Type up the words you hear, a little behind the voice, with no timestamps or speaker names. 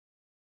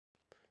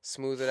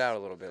smooth it out a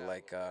little bit.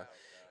 Like,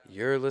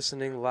 you're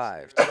listening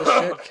live to the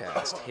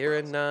Shedcast here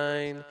at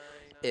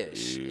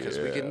 9-ish. Because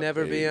we could Yeah,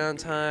 never be on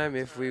baby. time.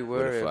 If we What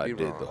were, if it'd I be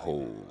did the wrong.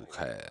 whole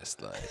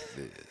cast like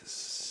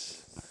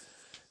this?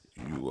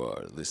 You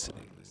are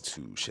listening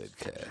to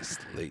Shedcast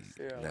late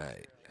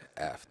night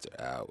after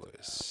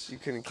hours. You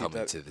couldn't keep Coming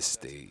that- to the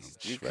stage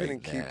You right couldn't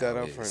keep now that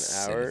up for an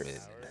is hour.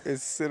 Cinnamon.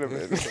 It's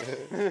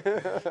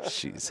cinnamon.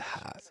 She's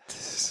hot.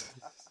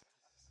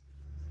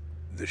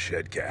 The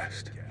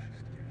Shedcast.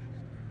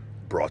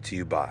 Brought to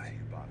you by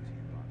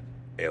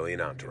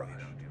Alien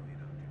Entourage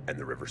and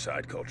the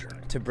Riverside culture.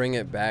 To bring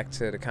it back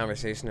to the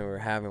conversation that we were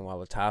having while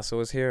Latasha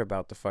was here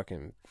about the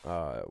fucking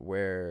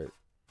where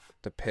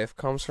the piff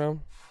comes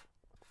from.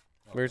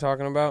 We were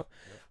talking about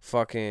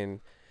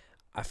fucking.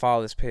 I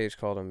follow this page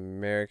called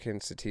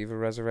American Sativa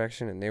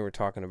Resurrection, and they were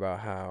talking about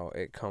how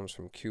it comes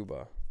from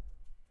Cuba.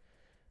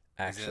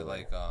 Actually, Is it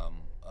like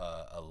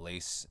a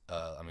lace?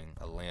 A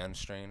land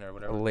strain or a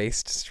whatever.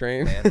 laced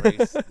strain. Land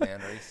race.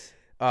 Land race.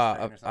 strain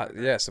or something like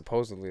that? Yeah,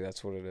 supposedly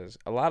that's what it is.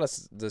 A lot of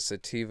the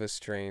sativa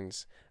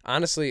strains,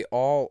 honestly,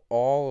 all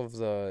of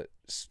the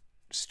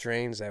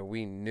strains that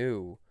we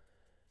knew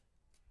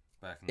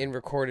Back in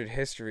recorded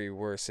history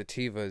were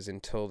sativas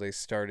until they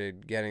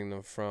started getting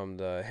them from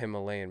the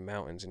Himalayan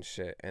mountains and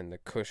shit, and the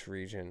Kush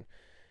region,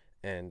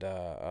 and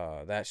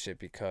that shit,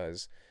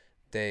 because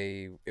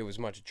it was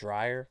much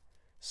drier,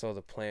 so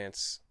the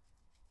plants,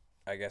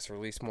 I guess,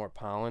 release more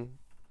pollen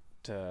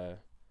to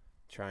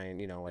try and,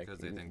 like, Because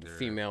they think they're-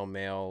 female,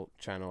 male,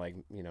 trying to, like,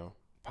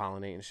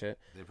 pollinate and shit.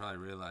 They probably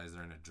realize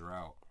they're in a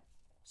drought,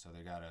 so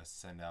they gotta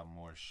send out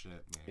more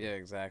shit. Maybe. Yeah,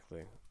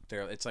 exactly.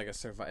 It's like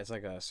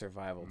a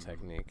survival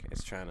technique.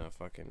 It's trying to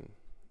fucking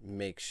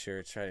make sure,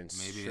 it's trying to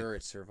ensure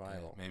its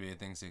survival. Maybe it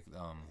thinks the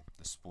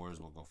spores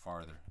will go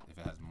farther if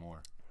it has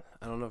more.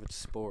 I don't know if it's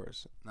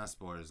spores. Not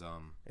spores.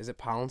 Is it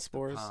pollen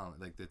spores? Pollen,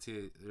 like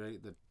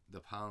the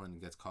pollen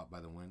gets caught by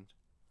the wind.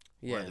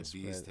 Yeah, or the and bees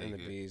spread, and take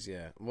the it. bees,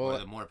 yeah. Well, Well,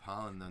 the more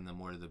pollen, then the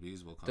more the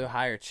bees will come. the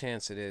higher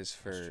chance it is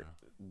That's for true.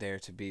 there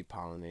to be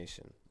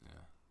pollination. Yeah.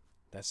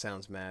 That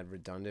sounds mad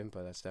redundant,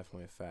 but that's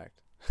definitely a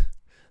fact.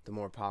 The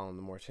more pollen,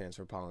 the more chance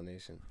for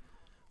pollination.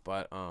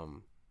 But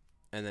and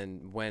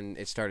then when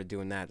it started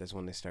doing that, that's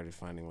when they started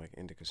finding like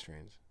indica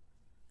strains,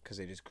 because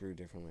they just grew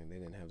differently. They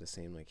didn't have the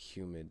same like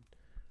humid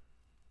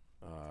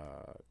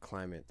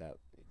climate that,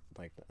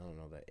 like, I don't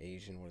know, the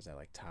Asian, what is that,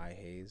 like Thai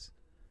haze,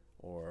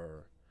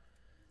 or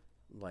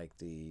like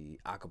the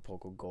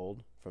Acapulco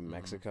Gold from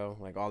Mexico.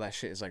 Like, all that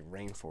shit is like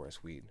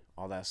rainforest weed.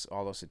 All those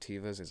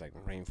sativas is like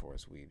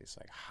rainforest weed. It's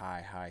like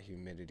high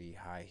humidity,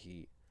 high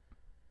heat,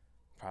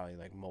 probably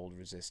like mold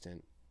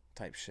resistant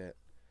type shit.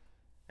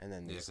 And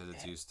then Yeah, because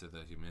it's used to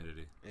the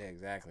humidity. yeah,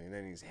 exactly. And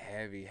then these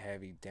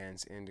heavy,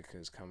 dense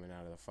indicas coming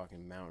out of the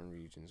fucking mountain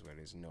regions where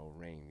there's no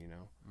rain,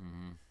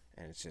 Mm-hmm.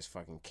 and it's just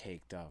fucking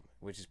caked up,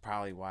 which is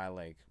probably why,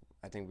 like,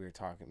 I think we were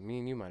talking, me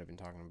and you might have been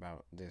talking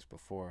about this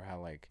before,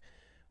 how, like,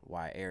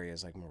 why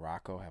areas like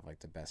Morocco have, like,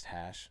 the best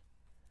hash.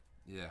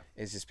 Yeah.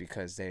 It's just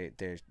because their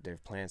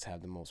plants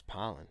have the most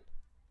pollen.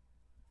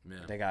 Yeah.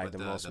 They got, like, But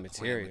the most plant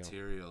material.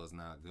 material is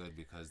not good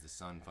because the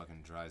sun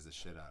fucking dries the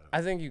shit out of it.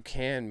 I think you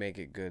can make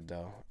it good,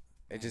 though.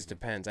 It just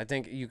depends. I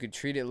think you could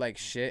treat it like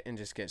shit and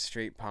just get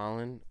straight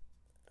pollen,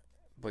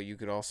 but you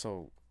could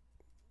also,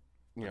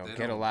 But they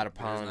get a don't- lot of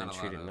there's pollen not and a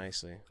treat lot it of-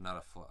 nicely.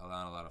 Not a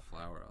lot of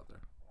flower out there,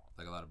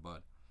 like a lot of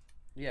bud.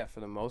 Yeah, for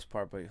the most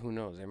part, but who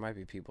knows? There might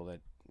be people that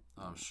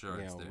I'm sure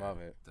it's there.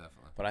 love it.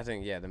 Definitely. But I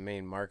think, the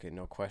main market,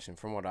 no question,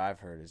 from what I've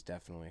heard, is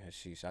definitely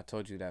hashish. I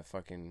told you that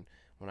fucking,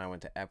 when I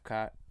went to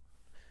Epcot,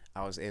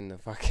 I was in the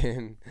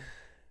fucking,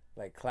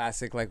 like,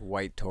 classic, like,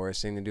 white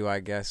tourist thing to do, I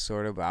guess,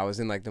 sort of, but I was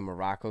in, like, the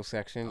Morocco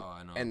section. Oh,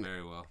 I know and, it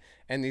very well.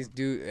 And these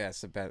dudes,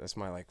 that's the best,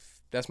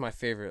 that's my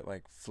favorite,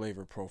 like,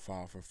 flavor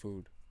profile for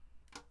food.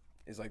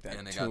 It's like that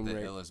And they got the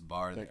turmeric, illest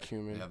bar that there.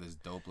 cumin. They have this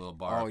dope little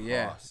bar Oh,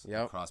 yeah. across,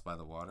 Yep. across by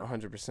the water.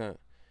 100%.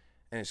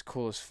 And it's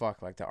cool as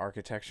fuck, like the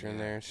architecture in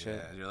there and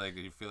shit. Yeah,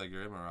 you feel like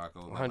you're in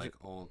Morocco, not 100 like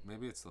old.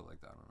 Maybe it's still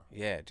like that. I don't know.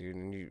 Yeah, dude,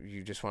 and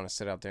you just want to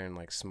sit out there and,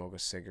 like, smoke a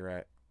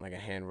cigarette, like a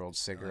hand-rolled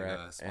cigarette.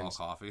 Like a small and,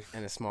 coffee.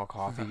 And a small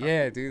coffee.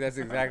 Yeah, dude, that's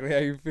exactly how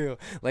you feel.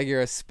 Like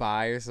you're a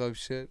spy or some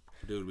shit.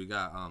 Dude, we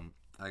got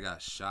I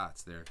got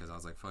shots there because I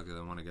was like, fuck it,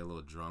 I want to get a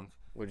little drunk.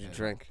 What'd you And,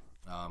 drink?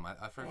 I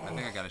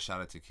think I got a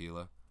shot of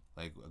tequila,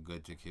 like a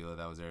good tequila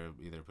that was there,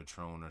 either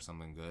Patron or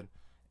something good.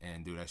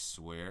 And dude, I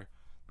swear,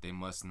 they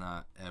must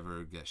not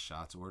ever get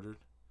shots ordered,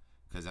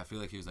 because I feel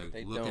like he was like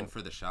They looking don't.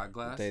 for the shot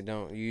glass. They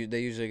don't. They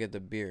usually get the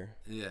beer.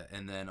 Yeah,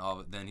 and then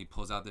he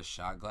pulls out this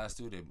shot glass,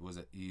 dude. It was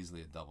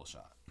easily a double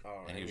shot.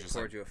 Oh, and he was he just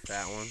poured like, you a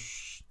fat one.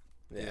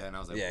 Yeah, and I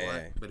was like, Yeah, what?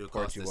 yeah. But it would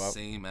Poured cost you the up.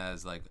 same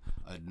as like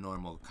a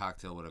normal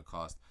cocktail would have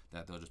cost.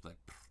 That they'll just be like,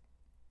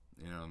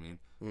 you know what I mean?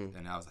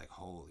 And I was like,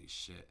 holy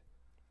shit.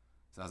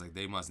 So I was like,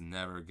 they must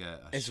never get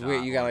a It's shot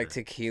weird. You got, like, ordered.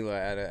 tequila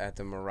at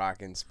the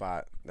Moroccan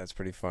spot. That's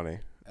pretty funny.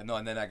 No,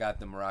 and then I got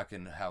the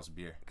Moroccan house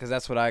beer. Cause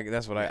that's what I of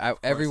course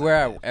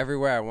everywhere I did.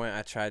 everywhere I went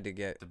I tried to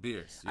get The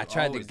beers. I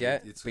tried to Always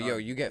get, it's, but yo,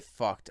 you get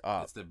fucked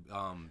up. It's the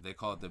they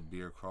call it the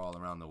beer crawl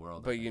around the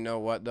world. But you know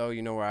what though?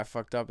 You know where I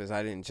fucked up is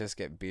I didn't just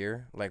get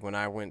beer. Like when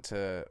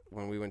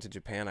we went to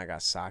Japan, I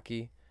got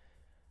sake,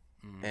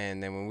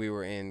 and then when we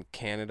were in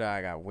Canada,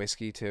 I got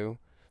whiskey too.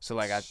 So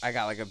like I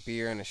got like a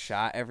beer and a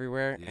shot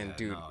everywhere, Yeah, and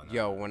dude,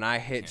 no, when I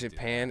hit can't do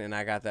Japan and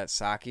I got that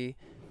sake,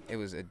 it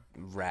was a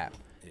wrap.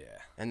 Yeah.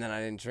 And then I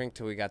didn't drink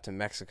till we got to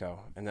Mexico,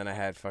 and then I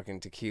had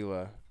fucking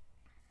tequila.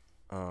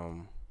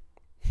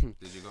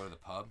 Did you go to the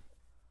pub?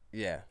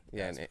 Yeah,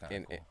 That's in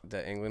kinda cool.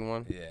 the England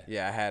one. Yeah.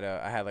 Yeah,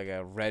 I had like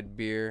a red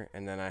beer,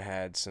 and then I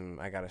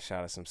got a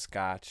shot of some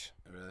scotch.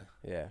 Really?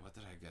 Yeah. What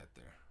did I get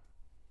there?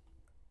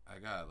 I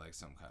got like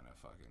some kind of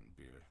fucking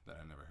beer that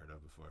I never heard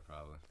of before,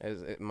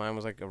 probably. Mine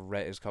was like a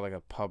red. It was called like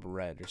a pub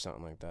red or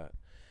something like that.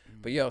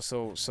 But yo,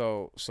 so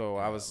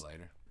I was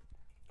lighter.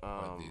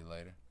 um The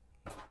lighter.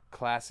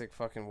 classic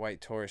fucking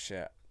white tourist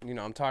shit. You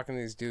know, I'm talking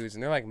to these dudes,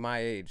 and they're like my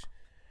age,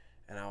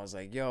 and I was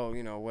like, yo,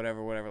 you know,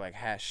 whatever, like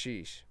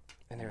hashish,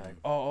 and they're like,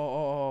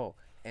 oh,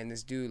 and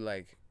this dude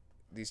like,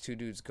 these two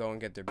dudes go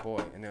and get their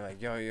boy, and they're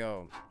like, yo,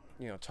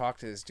 you know, talk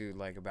to this dude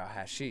like about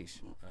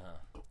hashish.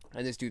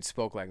 And this dude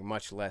spoke like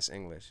much less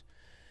English,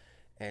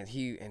 and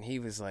he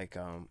was like,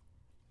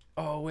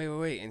 oh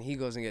wait, and he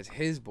goes and gets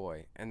his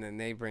boy, and then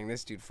they bring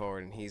this dude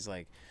forward, and he's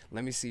like,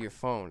 let me see your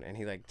phone, and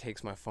he like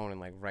takes my phone and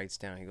like writes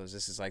down. He goes,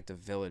 this is like the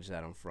village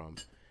that I'm from,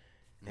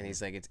 and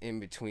he's like, it's in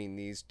between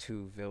these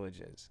two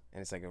villages,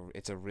 and it's like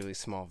it's a really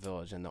small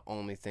village, and the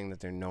only thing that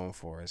they're known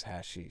for is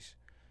hashish,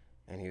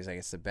 and he was like,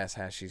 it's the best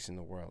hashish in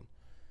the world,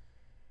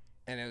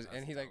 and it was,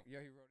 and he like, he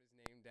wrote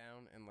his name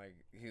down, and like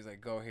he was like,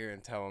 go here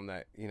and tell him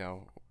that, you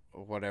know,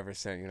 whatever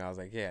sent, you know. I was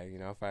like, yeah, you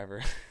know, if I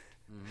ever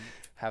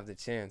have the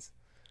chance.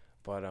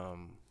 But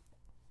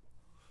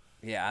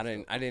yeah,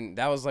 I didn't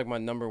that was like my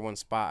number one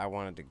spot I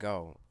wanted to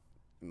go.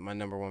 My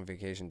number one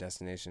vacation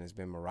destination has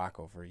been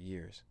Morocco for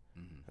years.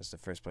 That's the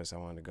first place I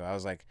wanted to go. I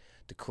was like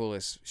the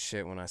coolest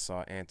shit when I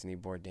saw Anthony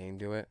Bourdain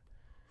do it.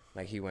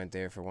 Like he went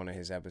there for one of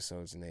his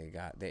episodes, and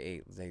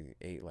they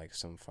ate like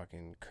some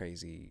fucking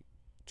crazy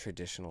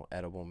traditional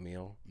edible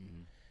meal.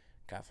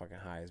 Got fucking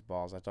high as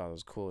balls. I thought it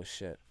was cool as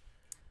shit.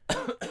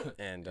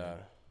 And I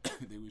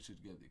think we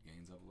should get the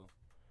gains up a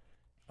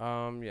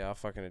little. yeah, I'll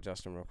fucking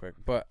adjust them real quick.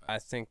 But I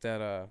think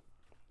that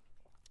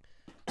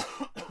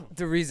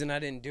the reason I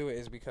didn't do it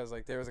is because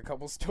like there was a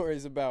couple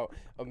stories about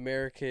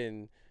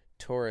American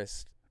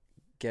tourists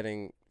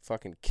getting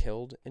fucking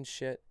killed and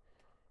shit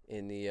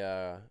in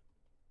the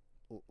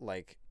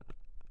like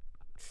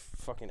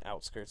fucking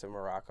outskirts of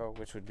Morocco,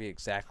 which would be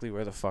exactly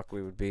where the fuck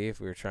we would be if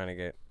we were trying to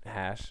get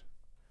hash.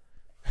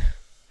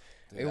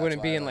 It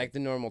wouldn't be in like the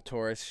normal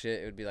tourist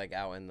shit. It would be like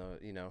out in the,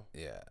 you know.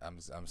 Yeah, I'm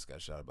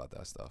sketched out about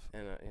that stuff.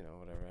 And you know,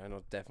 whatever. I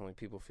know definitely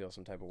people feel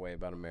some type of way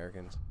about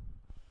Americans.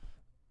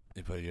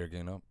 You put your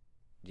gain up?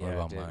 Yeah, what I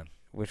about did. mine?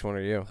 Which one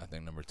are you? I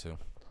think number 2.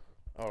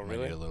 Oh, Maybe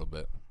really? a little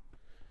bit.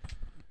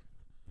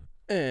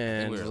 And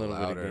I think we a were little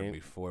bit of louder gain.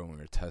 before when we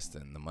were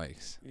testing the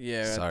mics.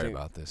 Yeah. Sorry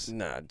about this.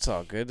 Nah, it's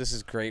all good. This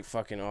is great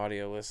fucking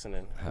audio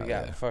listening. Hell We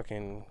got yeah.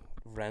 fucking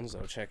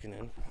Renzo checking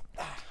in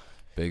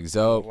Big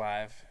Zoe.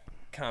 live.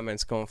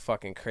 Comments going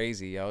fucking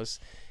crazy, yo.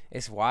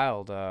 It's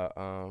wild.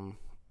 Though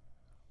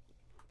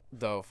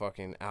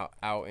fucking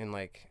out in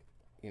like,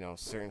 you know,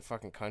 certain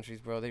fucking countries,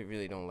 bro, they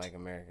really don't like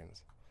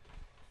Americans.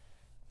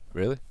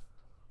 Really?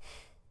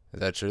 Is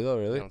that true though?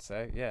 You Really? don't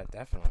say? Yeah,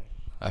 definitely.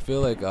 I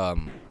feel like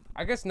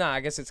I guess not. I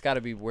guess it's got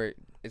to be where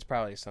it's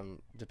probably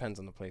depends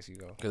on the place you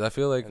go. because I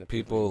feel And the like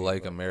people people you meet,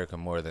 like but- America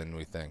more than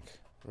we think.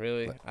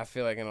 Really? I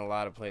feel like in a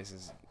lot of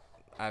places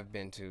I've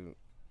been to,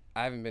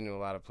 I haven't been to a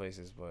lot of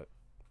places, but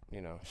you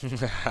know,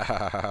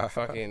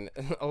 fucking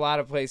a lot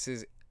of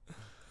places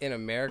in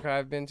America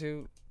I've been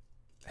to.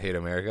 Hate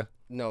America?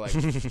 No, like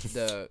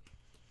I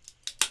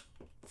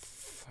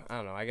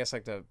don't know. I guess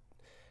like the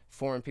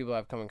foreign people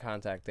I've come in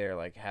contact there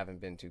like haven't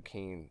been too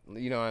keen.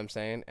 You know what I'm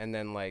saying? And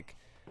then like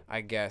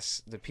I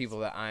guess the people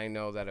that I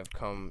know that have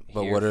come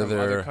But here what are from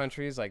other their-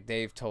 countries, like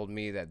they've told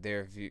me that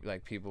their view,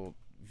 like people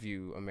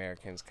view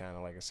Americans kind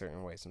of like a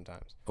certain way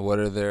sometimes. What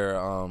are their But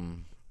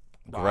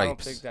I don't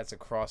gripes? think that's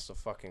across the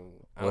fucking.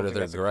 I What don't are think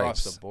their that's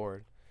across gripes? the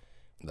board.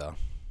 No.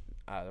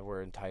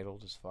 We're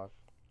entitled as fuck.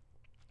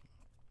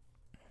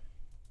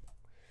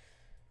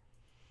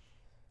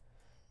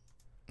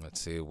 Let's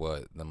see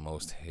what the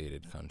most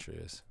hated country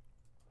is.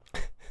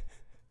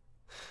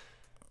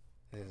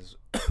 Is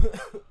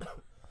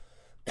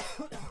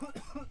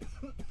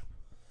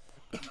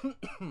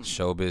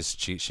Showbiz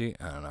cheat sheet?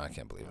 I don't know. I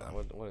can't believe that.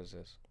 what is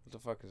this? What the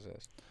fuck is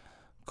this?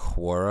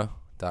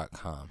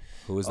 Quora.com.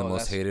 Who is the most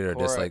that's hated or Quora-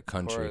 disliked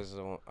country? Quora is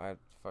the one, I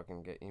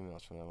fucking get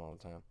emails from them all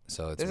the time.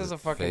 So it's This is a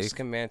fucking fake.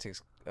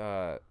 schematics.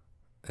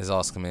 It's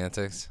all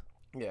schematics.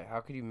 Yeah. How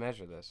could you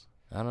measure this?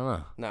 I don't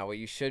know. Now, what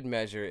you should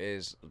measure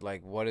is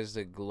like what is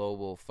the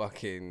global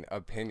fucking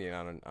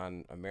opinion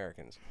on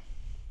Americans?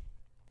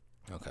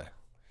 Okay.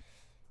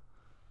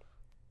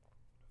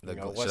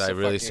 Should I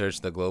really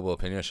search the global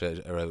opinion? Or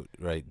should I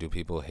write, do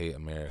people hate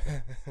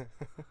America?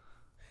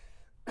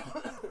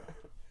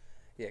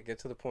 Yeah, get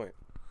to the point.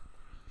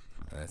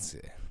 Let's see.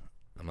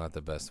 I'm not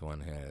the best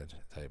one-handed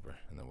typer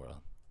in the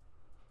world.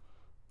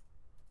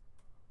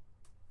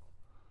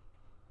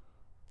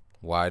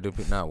 Why do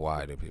people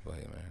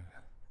hate America?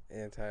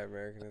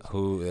 Anti-Americanism.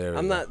 Who there?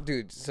 I'm not,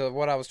 dude. So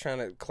what I was trying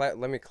to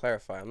let me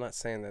clarify. I'm not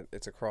saying that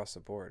it's across the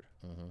board.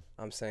 Mm-hmm.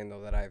 I'm saying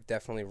though that I've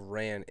definitely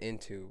ran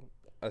into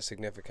a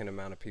significant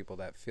amount of people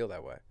that feel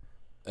that way.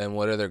 And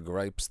what are their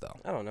gripes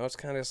though? I don't know. It's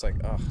kind of just like,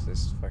 oh,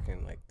 this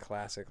fucking like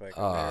classic like.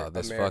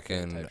 This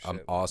American fucking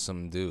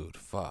awesome dude.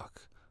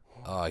 Fuck.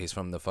 Oh, he's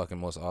from the fucking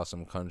most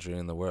awesome country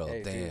in the world.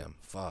 Hey, damn. dude.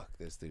 Fuck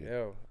this dude.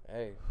 Yo,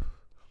 hey.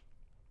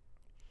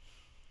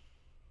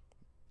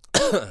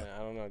 Yeah, I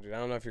don't know, dude. I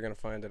don't know if you're gonna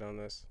find it on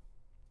this.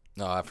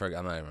 No, I forgot.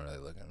 I'm not even really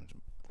looking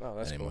Oh,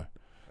 that's anymore.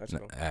 cool. That's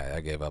cool. I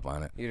gave up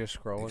on it. You just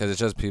scrolling? Because it's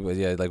just people.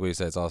 Yeah, like what you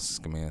said, it's all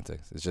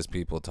semantics. It's just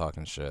people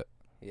talking shit.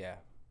 Yeah,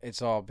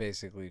 it's all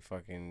basically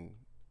fucking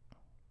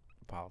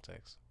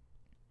politics.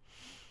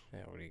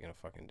 Yeah, what are you gonna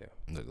fucking do?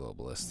 The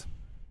globalist.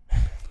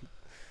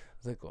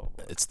 The global.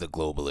 It's the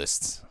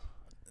globalists.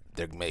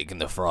 They're making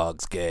the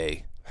frogs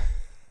gay.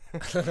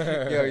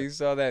 Yo, you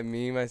saw that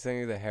meme I sent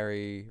you, the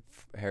hairy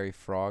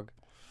frog?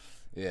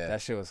 Yeah.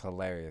 That shit was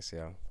hilarious,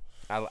 yo.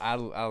 I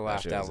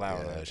laughed out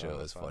loud. Yeah, that shit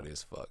was funny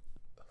as fuck.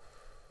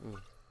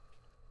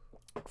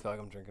 I feel like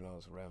I'm drinking all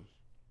this rum.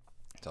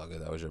 It's all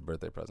good. That was your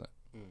birthday present.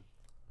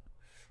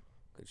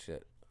 Good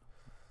shit.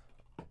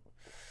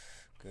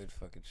 Good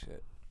fucking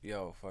shit.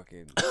 Yo,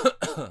 fucking.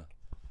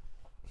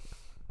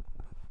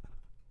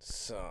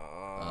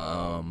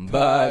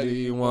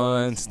 Somebody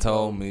once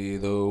told me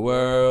the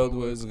world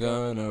was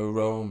gonna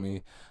roll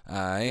me.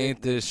 I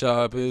ain't the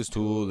sharpest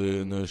tool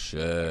in the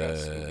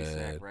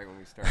shed. Right when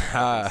we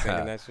started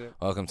singing that shit.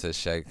 Welcome to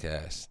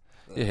Shedcast.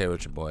 You're here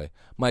with your boy,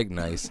 Mike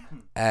Nice,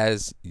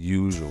 as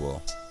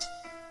usual.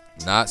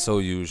 Not so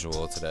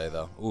usual today,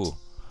 though. Ooh,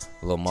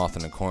 a little moth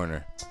in the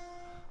corner.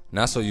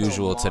 Not so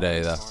usual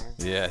today, though.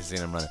 Yeah, I seen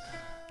him running.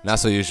 Not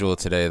so usual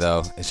today,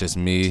 though. It's just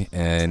me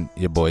and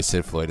your boy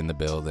Sid Floyd in the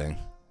building,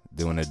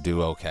 doing a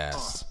duo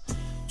cast.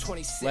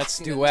 Let's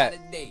duet.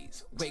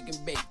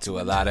 To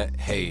a lot of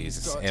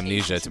haze.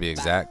 Amnesia, to be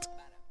exact.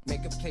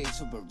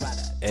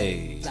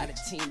 Hey.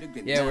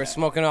 Yeah, we're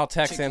smoking all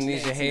Tex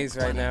Amnesia Haze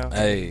right now.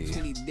 Hey.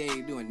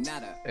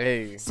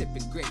 Hey.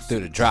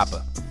 Through the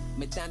dropper.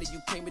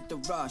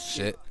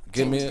 Shit.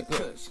 Give me a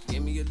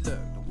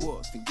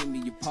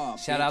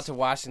Shout out to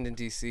Washington,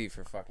 D.C.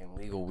 for fucking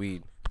legal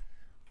weed.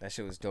 That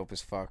shit was dope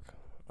as fuck.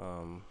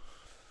 I'm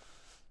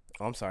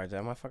sorry,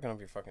 am I fucking up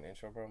your fucking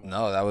intro, bro?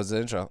 No, that was the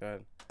intro.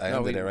 Good. I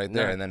ended it right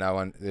there, and then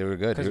they were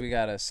good. Because we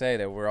gotta say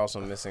that we're also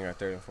missing our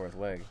third and fourth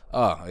leg.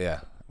 Oh, yeah.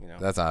 You know,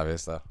 that's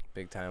obvious, though.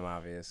 Big time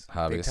obvious.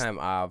 Obvious. Big time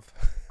ob.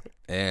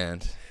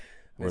 And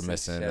we're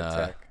missing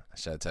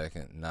Shed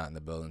Tech not in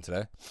the building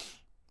today.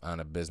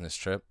 On a business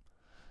trip.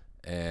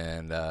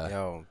 And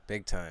yo,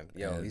 big time.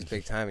 Yo, he's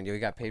big time. And yo, he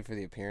got paid for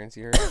the appearance,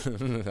 you heard?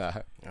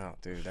 Oh,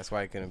 dude, that's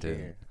why he couldn't be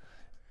here.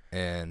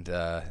 And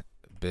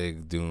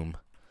Big Doom,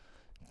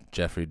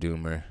 Jeffrey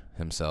Doomer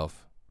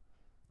himself.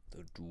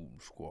 The Doom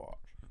Squad.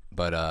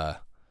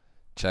 But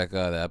check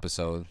the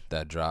episode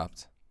that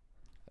dropped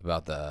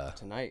about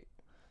tonight.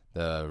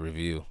 The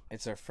review.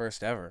 It's our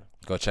first ever.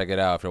 Go check it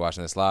out if you're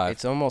watching this live.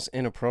 It's almost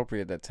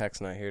inappropriate that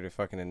Tech's not here to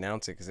fucking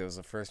announce it because it was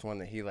the first one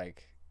that he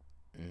like.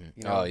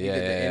 You know, he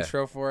did the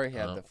intro for it. He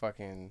had the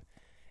fucking.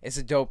 It's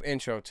a dope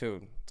intro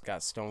too. It's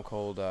got Stone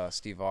Cold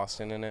Steve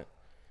Austin in it.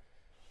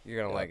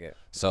 You're gonna like it.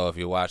 So if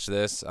you watch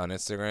this on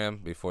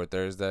Instagram before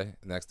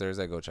next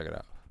Thursday, go check it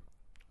out.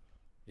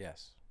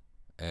 Yes.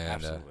 And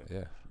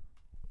absolutely.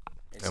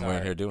 And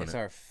we're here doing it. It's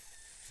our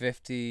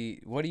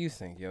 50. What do you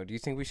think, yo? Do you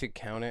think we should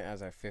count it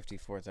as our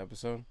 54th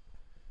episode?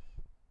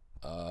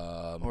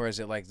 Or is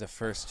it like the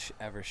first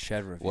ever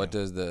Shed review? What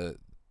does the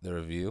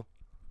review?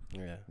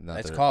 Yeah.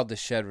 It's called The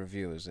Shed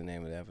Review is the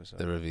name of the episode.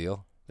 The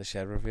reveal? The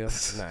Shed Reveal?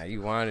 Nah,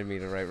 you wanted me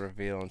to write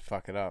reveal and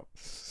fuck it up.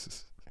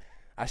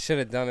 I should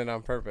have done it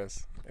on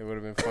purpose. It would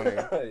have been funny.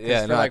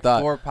 Yeah, for like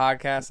 4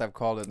 podcasts, I've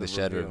called it the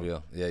Shed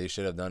Reveal. Yeah, you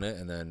should have done it,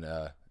 and then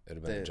it would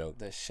have been a joke.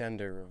 The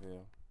Shender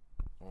Reveal.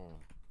 A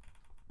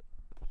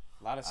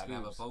lot of scoobs. I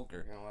have a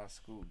poker. A lot of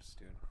scoobs,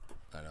 dude.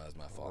 I know, it's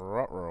my fault.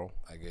 Ruh-roh.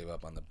 I gave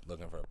up on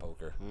looking for a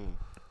poker.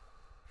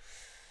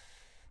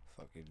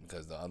 Fucking.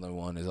 Because the other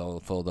one is all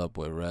filled up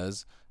with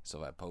res,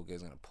 so if I poke it,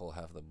 it's going to pull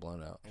half the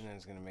blunt out. And then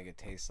it's going to make it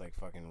taste like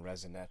fucking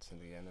resinettes at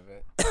the end of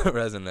it.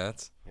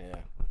 Resinettes? Yeah.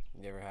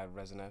 You ever had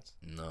resinettes?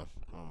 No.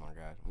 Oh, my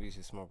God. We used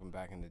to smoke them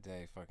back in the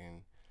day,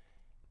 fucking.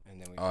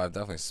 And then I've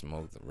definitely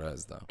smoked the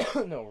res, though.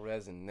 No,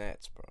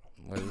 resinettes, bro.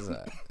 What is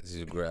that?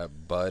 You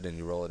grab bud and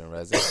you roll it in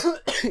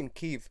resin?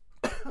 Keith.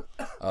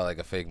 Oh, like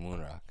a fake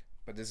moon rock.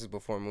 But this is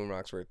before moon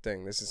rocks were a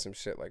thing. This is some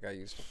shit like I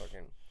used to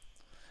fucking.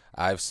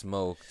 I used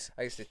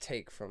to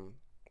take from,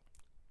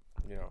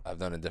 I've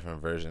done a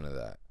different version of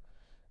that.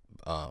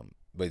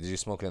 But did you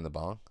smoke it in the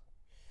bong?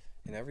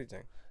 And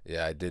everything.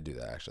 Yeah, I did do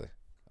that actually.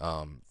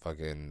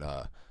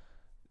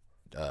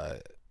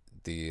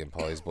 D and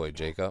Pauly's boy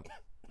Jacob.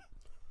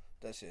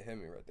 That shit hit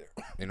me right there.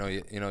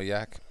 You know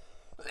Yak.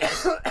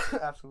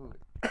 Absolutely.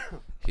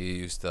 He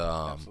used to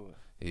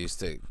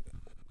Absolutely.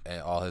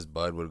 and all his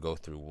bud would go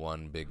through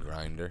one big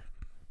grinder,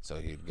 so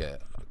he'd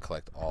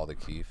collect all the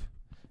keef,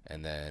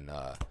 and then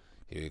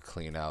he would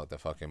clean out the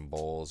fucking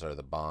bowls or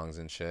the bongs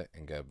and shit,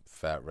 and get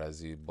fat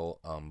resi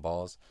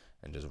balls,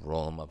 and just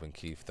roll them up in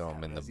keef, throw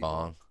them in the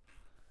bong,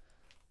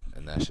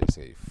 and that shit's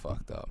get you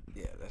fucked up.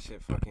 Yeah, that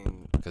shit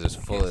fucking. Because it's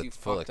full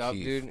of up,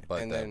 keef, dude,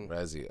 but and that then,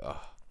 resi,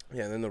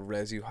 Yeah, and then the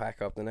res you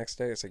hack up the next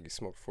day, it's like you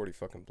smoked 40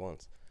 fucking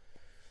blunts.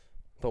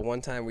 But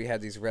one time we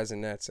had these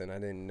resinettes, and I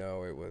didn't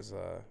know it was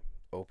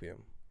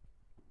opium,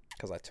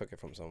 because I took it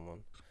from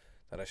someone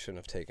that I shouldn't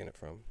have taken it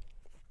from.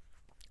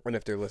 And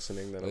if they're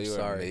listening, then I'm you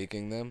sorry. were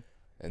making them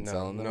and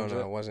selling them?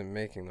 No, I wasn't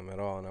making them at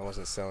all, and I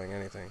wasn't selling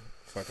anything.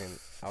 Fucking,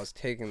 I was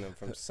taking them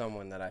from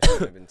someone that I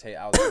shouldn't have been taking.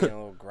 I was being a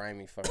little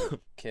grimy fucking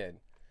kid,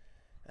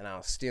 and I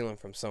was stealing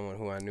from someone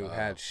who I knew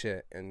had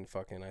shit, and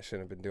fucking I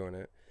shouldn't have been doing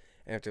it.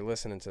 And if they're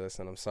listening to this,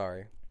 then I'm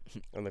sorry,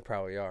 and they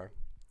probably are.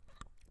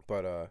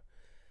 But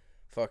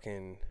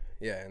fucking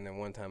yeah. And then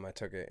one time I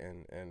took it,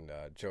 and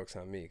jokes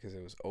on me because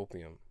it was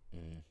opium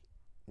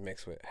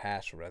mixed with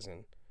hash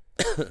resin.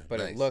 But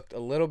Nice. It looked a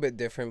little bit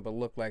different, but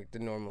looked like the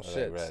normal Like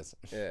shit. res.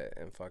 Yeah,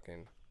 and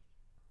fucking.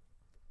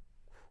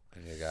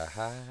 And you got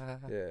high.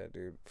 Yeah,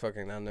 dude.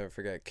 Fucking, I'll never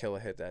forget. Killer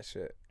hit that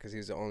shit because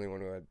he's the only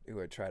one who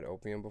had tried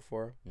opium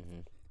before.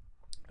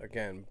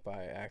 Again,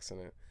 by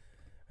accident.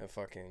 And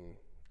fucking,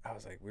 I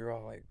was like, we were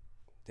all like,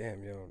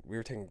 damn, yo. We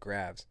were taking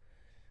grabs.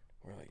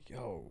 We're like,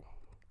 yo,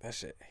 that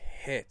shit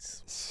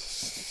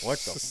hits. What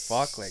the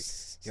fuck? Like,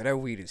 yo, that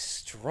weed is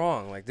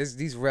strong. Like,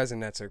 these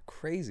resinettes are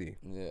crazy.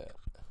 Yeah.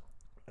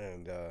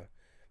 And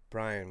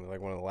Brian was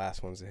like one of the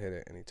last ones to hit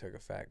it, and he took a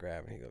fat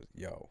grab, and he goes,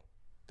 yo,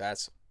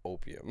 that's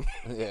opium.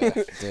 Yeah.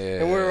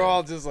 And we were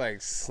all just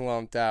like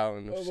slumped out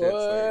and the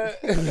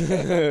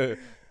shit's like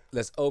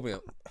That's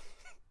opium.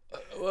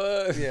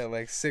 What? yeah,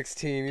 like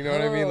 16, you know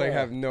what I mean? Like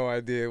have no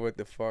idea what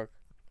the fuck.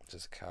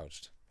 Just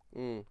couched.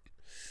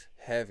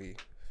 Heavy.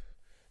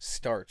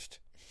 Starched.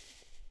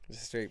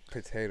 Just straight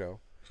potato.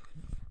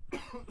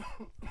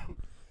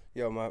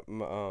 Yo, my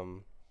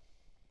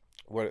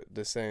what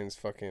the saying's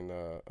fucking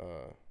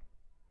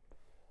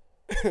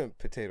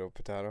potato.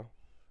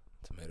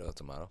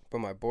 Tomato. But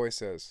my boy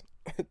says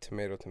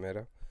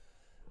tomato.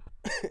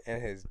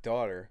 And his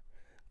daughter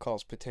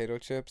calls potato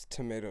chips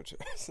tomato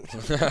chips.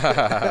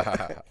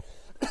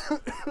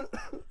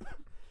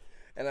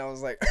 And I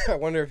was like, I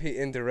wonder if he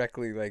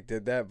indirectly like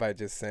did that by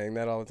just saying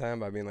that all the time,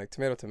 by being like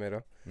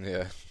tomato.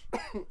 Yeah.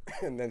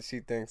 And then she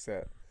thinks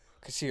that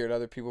because she heard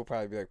other people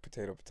probably be like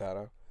potato.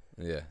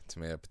 Yeah.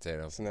 Tomato,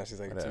 potato. So now she's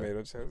like Whatever.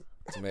 tomato chips.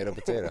 Tomato,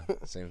 potato.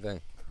 Same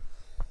thing.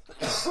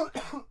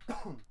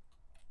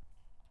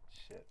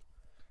 Shit.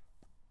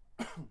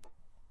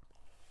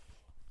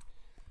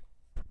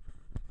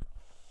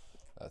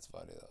 That's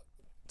funny though.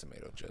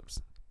 Tomato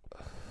chips.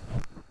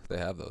 They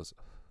have those.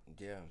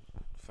 Yeah.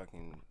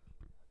 Fucking.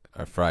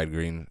 Or fried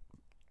green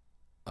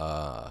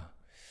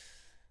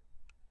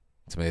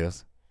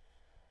tomatoes.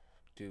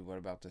 Dude, what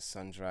about the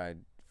sun-dried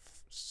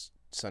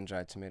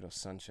tomato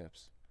sun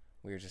chips?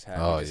 We just had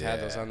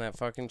those on that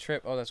fucking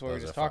trip. Oh, that's what we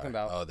were just talking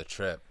about. Oh, the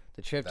trip.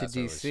 The trip That's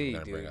to what we DC,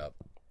 should bring dude. up.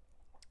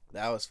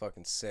 That was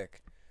fucking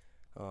sick.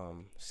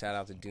 Shout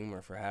out to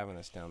Doomer for having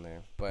us down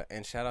there.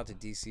 And shout out to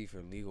DC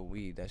for legal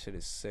weed. That shit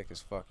is sick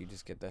as fuck. You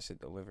just get that shit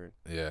delivered.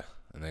 Yeah,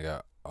 and they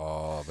got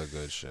all the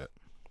good shit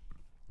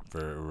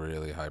for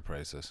really high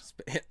prices.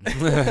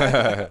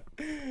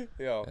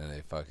 Yo. And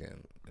they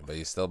fucking, but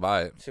you still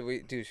buy it. Should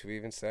we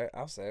even say it?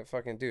 I'll say it.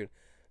 Fucking dude.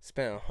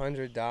 Spent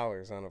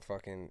 $100 on a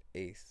fucking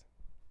eighth.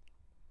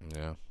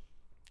 Yeah.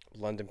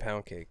 London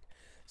pound cake.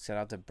 Shout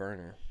out to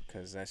Burner.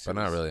 Cause that shit But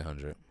not was, really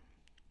 100.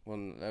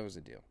 Well, that was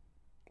a deal.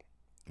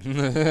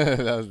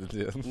 That was the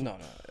deal. No.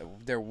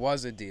 There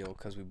was a deal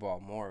because we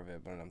bought more of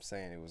it, but I'm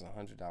saying it was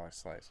 $100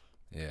 slice.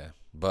 Yeah.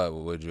 But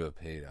would you have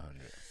paid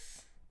 100?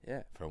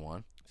 Yeah. For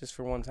one? Just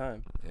for one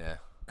time. Yeah.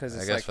 Because I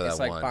it's guess like for that it's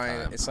like one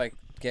buying. time. It's like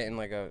getting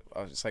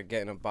it's like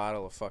getting a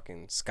bottle of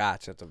fucking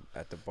scotch at the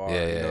bar.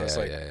 Yeah, you know, it's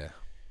like, yeah.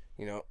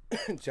 you know,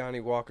 Johnny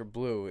Walker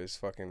Blue is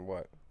fucking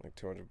what, like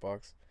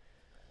 $200.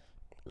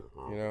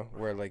 You know,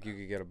 where like you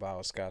could get a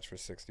bottle of scotch for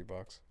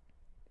 $60.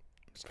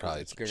 It's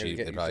probably gonna cheap.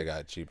 get They you probably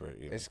got it cheaper.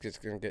 Even. It's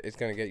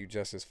gonna get you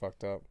just as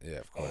fucked up. Yeah,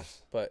 of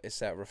course. But it's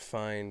that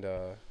refined.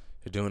 You're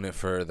doing it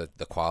for the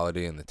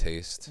quality and the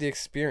taste. The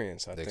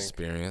experience, I the think.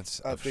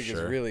 experience. I think is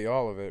really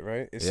all of it,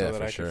 right? It's Yeah, so that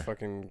for I sure. can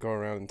fucking go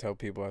around and tell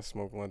people I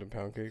smoke London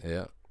pound cake.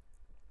 Yeah.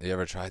 You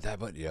ever tried that?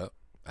 But yep,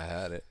 I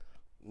had it.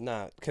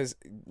 Nah, because,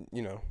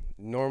 you know,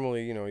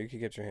 normally, you know, you could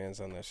get your hands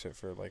on that shit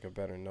for, like, a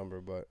better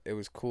number, but it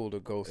was cool to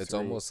go through It's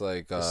almost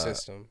like the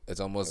system. It's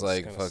almost It's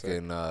like kinda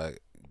fucking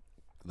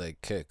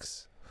like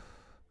Kicks.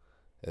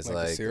 It's Like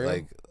the like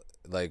cereal?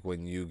 like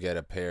when you get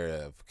a pair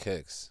of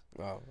Kicks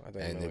Oh, I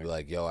think and they be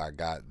like, yo, I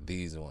got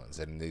these ones,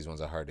 and these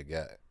ones are hard to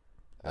get.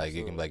 Like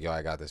you can be like, yo,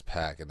 I got this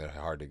pack, and they're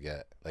hard to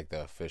get. Like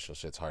the official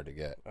shit's hard to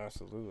get,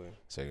 Absolutely.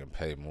 so you can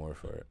pay more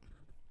for it.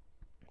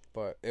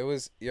 But it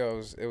was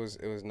nice though. It was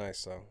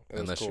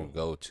Unless cool. you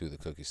go to the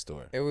cookie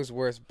store. It was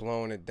worth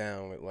blowing it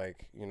down with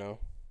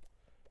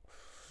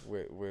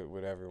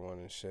with everyone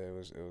and shit.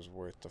 It was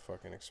worth the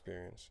fucking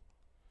experience.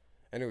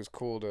 And it was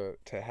cool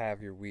to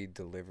have your weed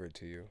delivered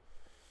to you.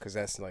 Cause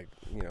that's like,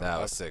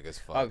 that was sick as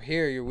fuck. Up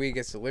here your weed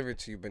gets delivered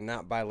to you, but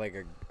not by like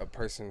a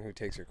person who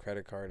takes your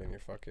credit card and your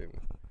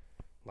fucking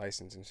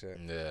license and shit.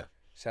 Yeah.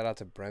 Shout out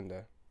to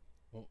Brenda.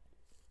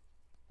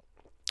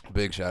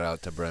 Big shout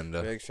out to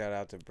Brenda. Big shout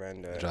out to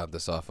Brenda. Dropped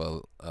us off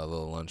a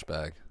little lunch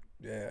bag.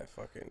 Yeah,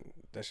 fucking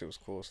that shit was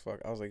cool as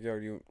fuck. I was like, yo,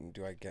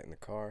 do I get in the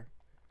car?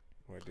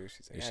 What do I do?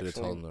 She's like, You should have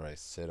told him to write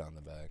sit on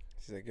the bag.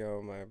 She's like,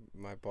 yo,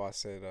 my boss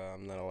said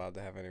I'm not allowed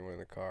to have anyone in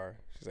the car.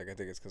 She's like, I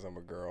think it's because I'm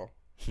a girl.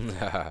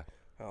 I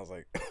was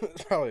like,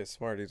 it's probably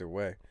smart either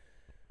way.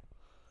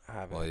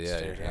 Well,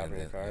 yeah, you're having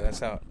in the car.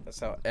 yeah. That's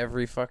how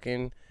every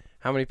fucking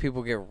how many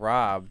people get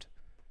robbed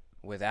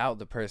without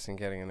the person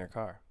getting in their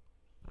car.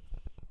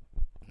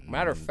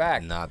 Matter of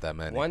fact, not that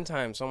many. One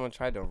time someone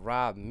tried to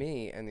rob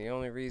me, and the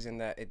only reason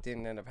that it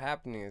didn't end up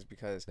happening is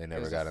because they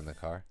never got in the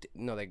car.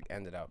 No, they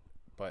ended up,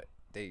 but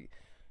they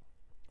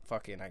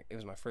fucking. It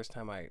was my first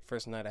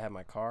night I had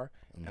my car,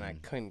 and I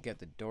couldn't get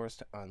the doors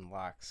to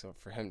unlock, so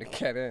for him to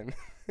get in,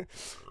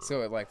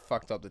 so it like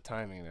fucked up the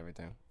timing and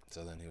everything.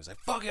 So then he was like,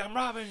 "Fuck it, I'm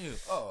robbing you."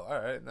 Oh,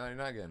 all right, now you're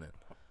not getting it.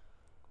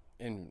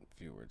 In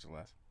few words or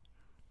less.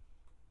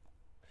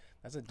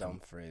 That's a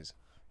dumb phrase.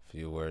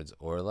 Few words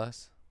or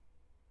less.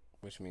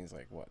 Which means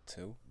like what,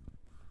 2?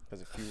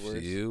 Because a few words.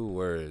 Few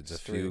words, a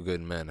 3. few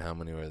good men. How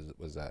many words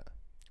was that?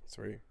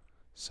 3.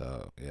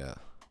 So yeah.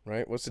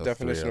 Right? What's the So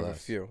definition 3 or of a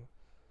less. few?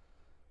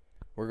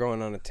 We're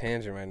going on a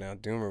tangent right now.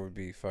 Doomer would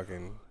be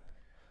fucking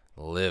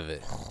Live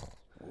it.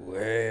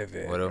 live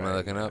it. What am I right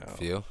looking up? now.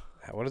 Few.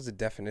 What is the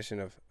definition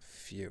of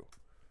few?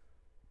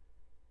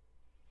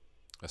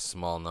 A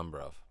small number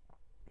of.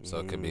 So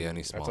it could be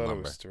any small I thought number.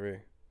 it was 3.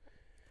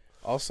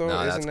 Also, No,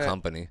 isn't that's that,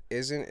 company.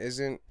 Isn't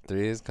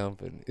 3 is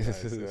company.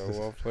 Nice,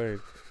 well played.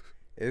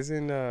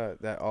 Isn't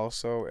that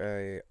also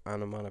a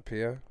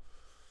onomatopoeia?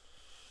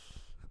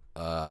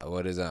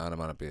 What is an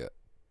onomatopoeia?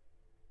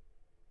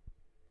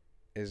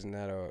 Isn't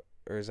that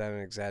or is that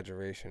an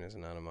exaggeration as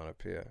an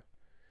onomatopoeia?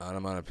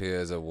 Onomatopoeia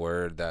is a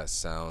word that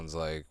sounds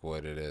like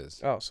what it is.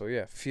 Oh, so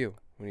yeah, few.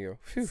 When you go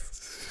phew.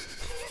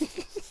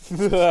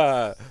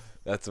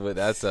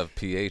 That's a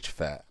pH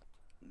fat.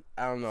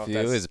 I don't know if Few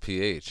that's is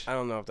pH. I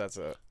don't know if that's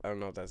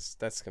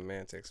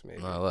semantics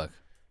maybe. Oh, look.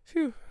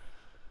 Phew.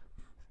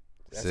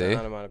 That's See? an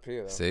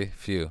onomatopoeia though. See?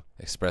 Few.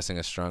 Expressing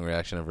a strong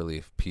reaction of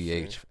relief.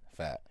 pH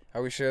fat.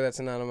 Are we sure that's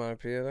an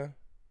onomatopoeia though?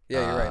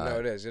 Yeah, you're right. No,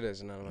 it is. It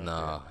is an onomatopoeia.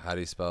 No. How do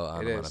you spell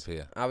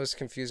onomatopoeia? I was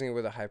confusing it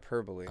with a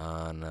hyperbole.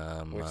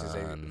 Which is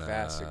a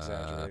vast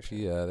exaggeration.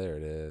 Yeah, there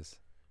it is.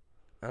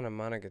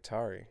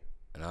 Onomonogatari.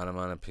 An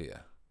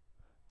onomatopoeia.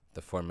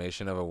 The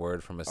formation of a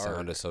word from a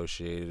sound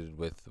associated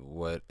with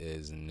what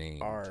is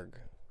named. Arg.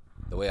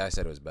 The way I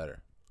said it was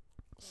better.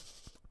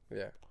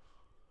 Yeah.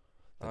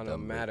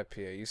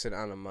 Onomatopoeia. You said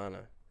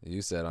onomana.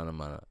 You said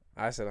onomana.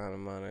 I said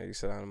onomana. You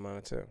said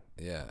onomana too.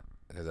 Yeah,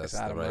 because that's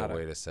It's the right automata.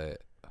 way to say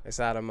it. It's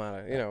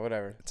onomata.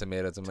 Whatever.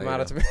 Tomato.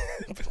 Tomato.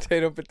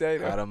 Potato.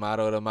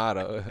 Onomato.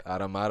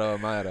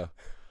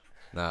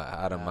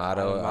 Nah,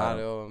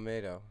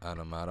 Onomatopoeia.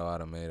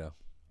 Onomato.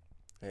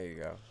 There you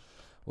go.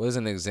 What is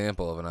an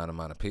example of an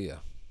onomatopoeia?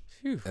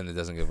 Phew. And it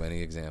doesn't give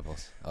any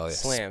examples. Oh, yeah.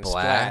 Slam,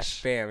 Splash.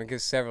 splash, bam. It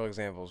gives several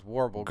examples.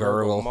 Warble,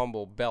 Gurgle. gurgle,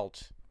 mumble,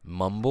 belch.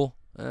 Mumble?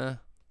 Does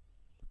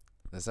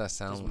that Does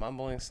sound...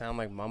 mumbling sound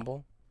like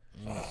mumble?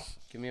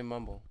 Give me a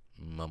mumble.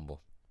 Mumble.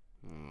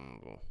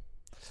 Mumble.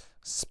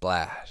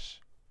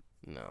 Splash.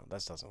 No,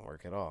 that doesn't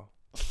work at all.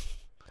 Then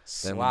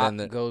Slop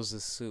the- goes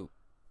the soup.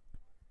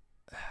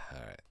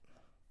 All right.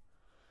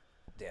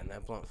 Damn,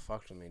 that blunt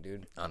fucked with me,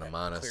 dude.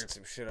 Onomanist. Cleared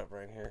some shit up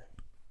right here.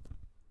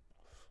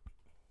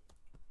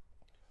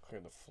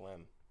 Clear the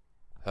phlegm.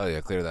 Hell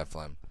yeah, clear that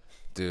phlegm.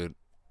 Dude,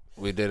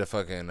 we did a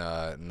fucking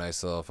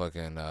nice little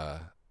fucking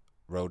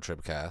road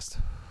trip cast.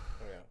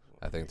 Oh, yeah.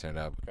 I think it turned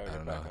out, Gotta I get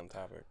don't back know. on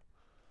topic.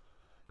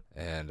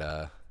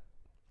 And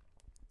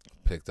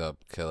picked up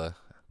Killa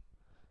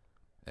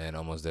and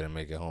almost didn't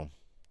make it home.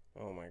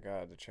 Oh my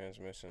god, the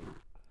transmission.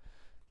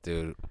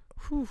 Dude,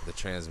 the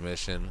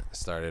transmission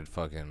started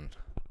fucking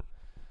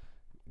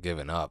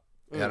giving up.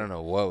 I don't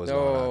know what was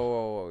going on.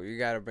 Whoa. You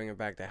gotta bring it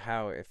back to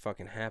how it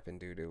fucking happened,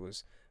 dude. It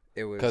was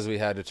Because we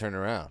had to turn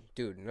around.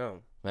 dude, no.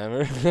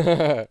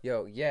 Remember?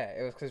 Yo, yeah,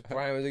 it was because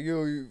Brian was like,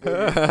 yo, he was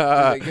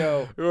like,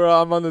 yo,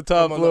 I'm on the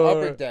top I'm on floor.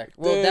 the upper deck.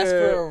 Well, that's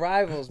for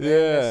arrivals,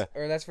 man.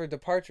 Yeah. That's for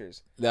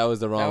departures. That was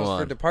the That wrong was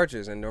one. for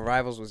departures, and the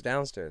arrivals was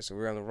downstairs, so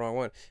we were on the wrong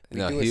one.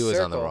 No, he was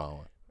on the wrong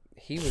one.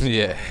 He was.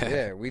 Yeah.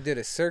 Yeah, we did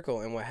a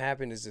circle, and what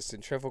happened is the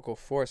centrifugal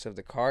force of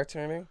the car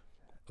turning,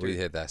 We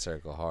hit that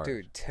circle hard.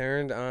 dude,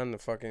 turned on the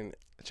fucking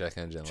Check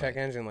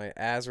engine light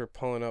as we're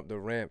pulling up the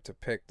ramp to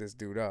pick this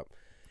dude up.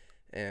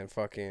 And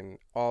fucking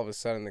all of a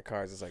sudden the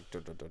car's just like duh,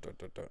 duh, duh, duh,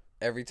 duh, duh.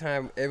 Every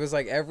time it was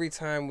like every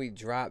time we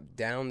dropped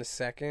down to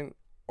second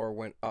or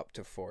went up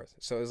to fourth.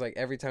 So it was like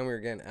every time we were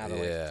getting out of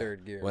like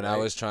third gear. When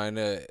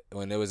right?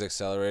 when it was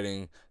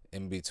accelerating,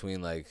 in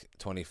between like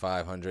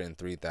 2,500 and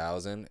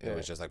 3,000, it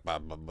was just like,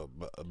 but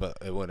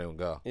it wouldn't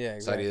go. Yeah,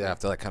 exactly. So I'd either have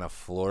to like kind of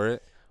floor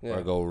it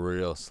or go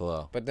real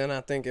slow. But then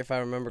I think if I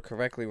remember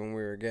correctly, when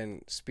we were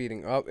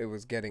speeding up, it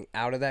was getting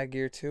out of that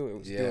gear too. It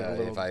was doing a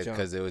little jump.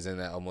 Because it was in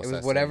that almost. It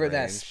was whatever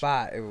that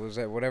spot. It was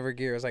at whatever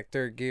gear. It was like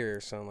third gear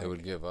or something. It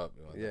would give up.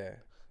 Yeah.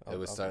 It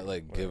would start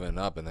like giving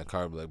up, and the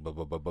car would be like,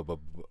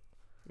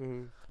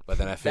 Mm-hmm. But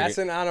then I figured that's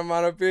an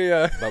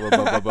onomatopoeia.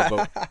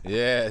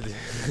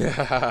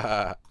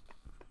 Yeah.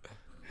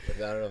 I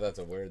don't know if that's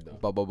a word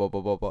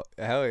though.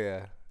 Hell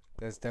yeah,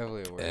 that's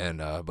definitely a word.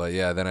 And but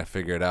yeah, then I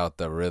figured out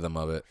the rhythm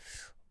of it,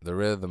 the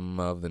rhythm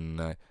of the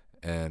night,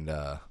 and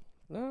I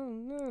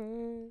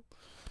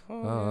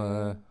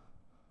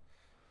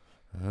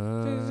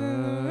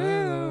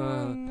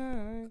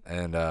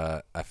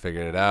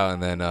figured it out,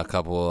 and then a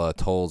couple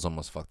tolls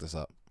almost fucked us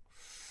up.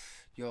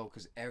 Yo,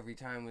 because every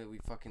time we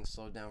fucking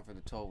slowed down for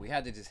the toll, we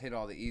had to just hit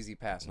all the easy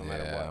pass no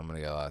matter what. Yeah, I'm gonna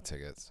get a lot of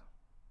tickets.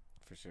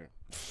 For sure.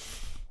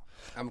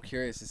 I'm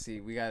curious to see.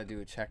 We got to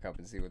do a checkup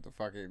and see what the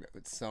fucking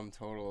sum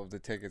total of the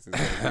tickets is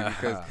going to be.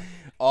 Because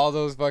all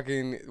those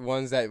fucking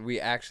ones that we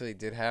actually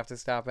did have to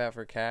stop at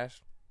for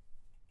cash.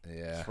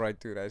 Yeah. Right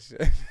through that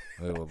shit.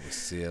 We'll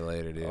see you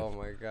later, dude. Oh,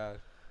 my God.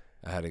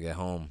 I had to get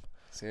home.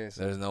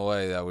 Seriously. There's no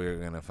way that we were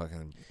going to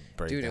fucking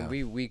break down. Dude, and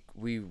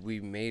we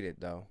made it,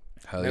 though.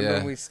 Hell Remember yeah.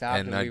 when we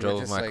stopped and we I drove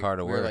were just my car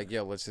to work. We were like,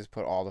 yo, let's just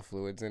put all the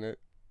fluids in it.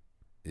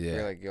 Yeah. We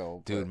were like,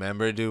 yo. Dude,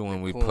 remember, dude,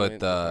 when we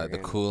put the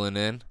coolant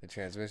in? The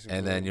transmission.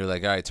 And then you're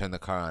like, all right, turn the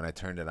car on. I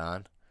turned it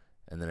on.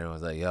 And then everyone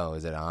was like, yo,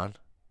 is it on?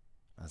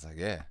 I was like,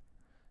 yeah.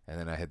 And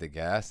then I hit the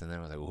gas, and then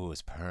I was like, ooh,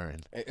 it's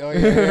purring. Oh,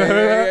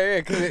 yeah.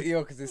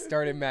 Because it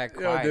started mad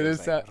quiet. Yo, did it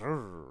sound...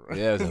 like,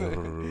 yeah, it was like,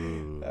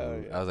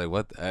 I was like,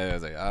 what? I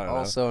was like, I don't know.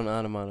 Also an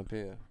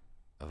onomatopoeia.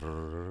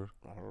 You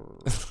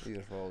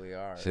just roll the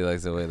R. She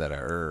likes the way that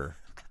I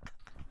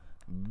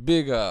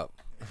Big up.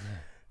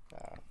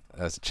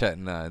 That's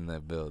Chetna in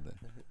that building.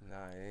 Nah,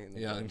 he ain't.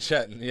 Young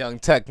Chetna, Young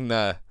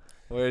Techna.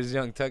 Where's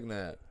Young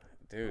Techna at?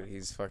 Dude,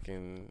 he's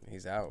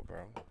out,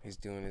 bro. He's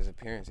doing his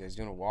appearance. He's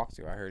doing a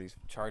walkthrough. I heard he's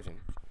charging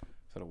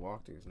for the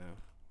walkthroughs now.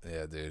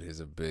 Yeah, dude, he's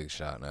a big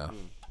shot now.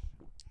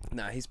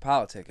 Nah, he's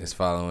politicking. He's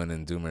following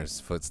in Doomer's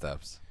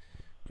footsteps.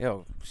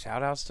 Yo,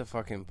 shout outs to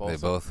fucking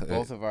both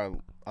of our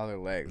other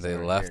legs. They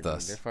left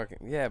us. They're fucking,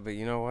 yeah, but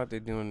you know what? They're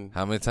doing.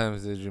 How many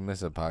times did you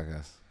miss a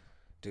podcast?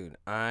 Dude,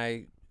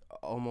 I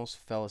almost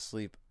fell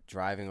asleep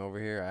driving over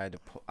here.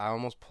 I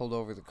almost pulled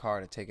over the car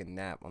to take a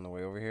nap on the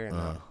way over here,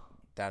 and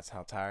that's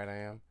how tired I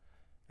am.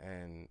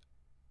 And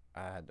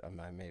I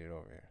made it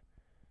over here.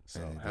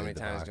 So how many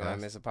times do I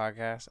miss a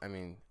podcast? I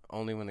mean,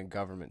 only when the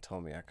government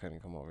told me I couldn't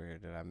come over here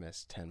did I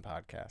miss 10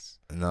 podcasts.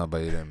 No, but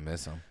you didn't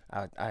miss them.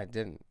 I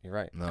didn't. You're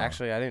right. No.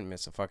 Actually, I didn't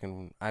miss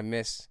I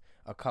missed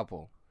a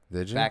couple.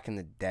 Did you? Back in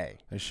the day.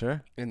 Are you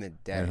sure? In the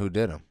day. And who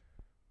did them?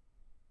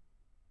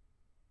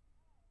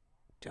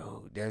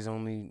 Dude,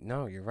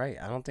 no, you're right.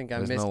 I don't think I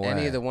missed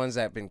any of the ones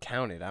that have been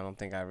counted. I don't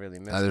think I really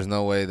missed There's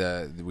no way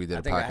that we did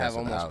a podcast. I think I have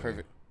almost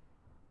perfect.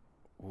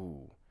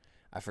 Ooh,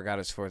 I forgot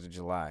it's 4th of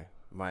July.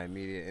 My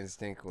immediate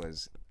instinct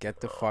was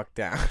get the fuck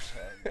down.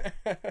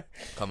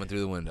 Coming through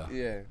the window.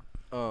 Yeah.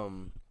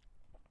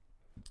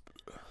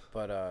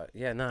 But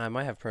yeah, no, I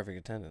might have perfect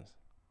attendance.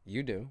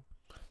 You do.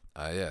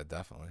 Yeah,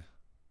 definitely.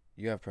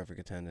 You have perfect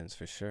attendance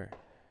for sure.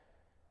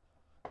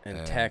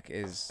 And Tech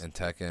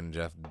and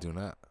Jeff do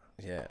not.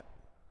 Yeah.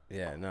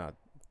 Yeah, no.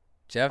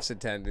 Jeff's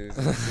attendance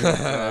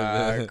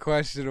is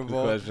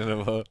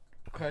questionable.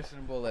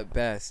 Questionable at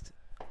best.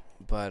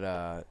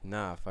 But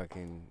nah,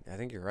 fucking I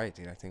think you're right,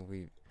 dude. I think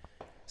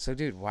So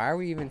dude, why are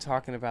we even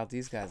talking about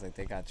these guys like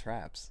they got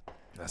traps?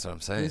 That's what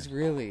I'm saying.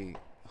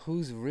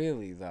 Who's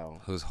really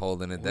though? Who's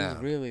holding it down?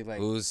 Who's really like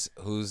who's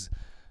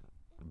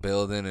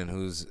building and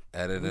who's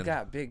editing? We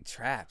got big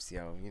traps,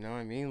 yo. You know what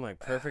I mean? Like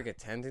perfect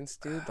attendance,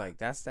 dude. Like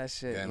that's that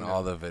shit. Getting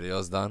all the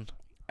videos done.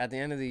 At the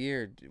end of the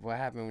year, what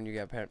happened when you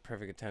got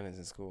perfect attendance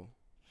in school?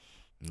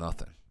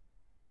 Nothing.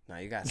 No,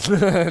 you got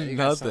something.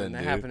 Nothing, that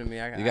dude. happened to me.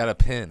 You got a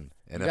pin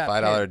and a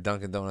 $5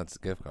 Dunkin' Donuts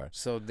gift card.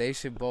 So they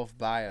should both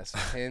buy us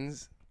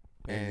pins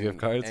and gift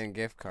cards. And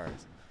gift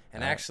cards.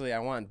 And actually, I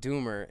want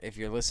Doomer, if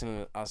you're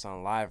listening to us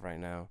on live right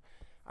now,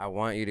 I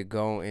want you to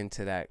go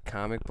into that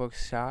comic book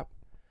shop.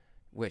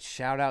 Which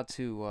shout out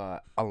to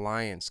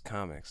Alliance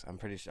Comics. I'm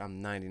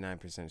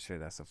 99% sure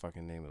that's the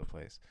fucking name of the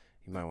place.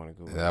 You might want to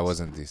Google. That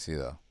wasn't DC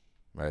though,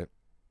 right?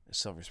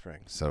 Silver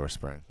Spring.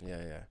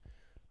 Yeah.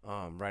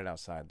 Right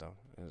outside though.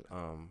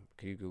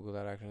 Can you Google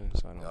that actually?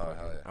 So I don't.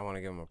 Hell yeah. I want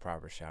to give them a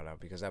proper shout out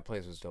because that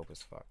place was dope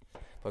as fuck.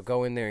 But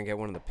go in there and get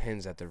one of the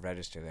pins at the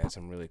register. They had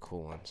some really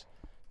cool ones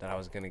that I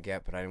was gonna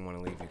get, but I didn't want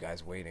to leave you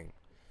guys waiting.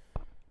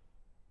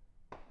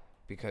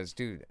 Because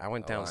dude, I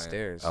went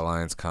downstairs.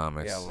 Alliance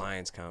Comics. Yeah,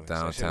 Alliance Comics.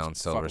 Downtown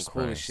Silver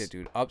Springs. Cool as shit,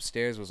 dude.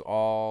 Upstairs was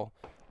all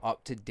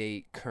up to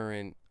date,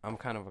 current. I'm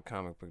kind of a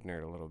comic book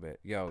nerd a little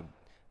bit. Yo,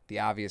 the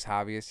Obvious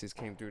Hobbyist just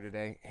came through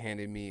today,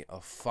 handed me a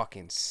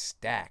fucking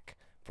stack,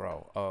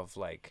 bro, of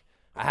like,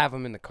 I have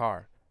them in the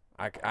car.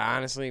 I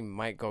honestly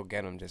might go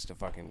get them just to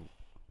fucking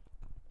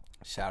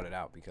shout it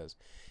out because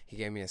he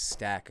gave me a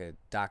stack of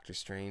Doctor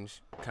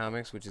Strange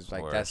comics, which is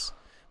like Word. that's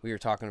we were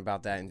talking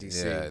about that in DC.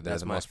 Yeah, they're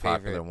That's the my most favorite.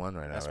 popular one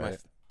right now, That's right?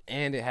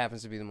 and it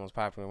happens to be the most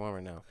popular one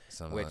right now.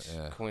 Which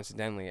Yeah.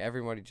 coincidentally,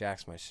 everybody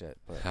jacks my shit.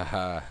 But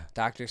Haha.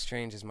 Doctor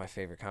Strange is my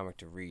favorite comic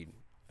to read.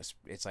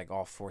 It's like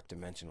all fourth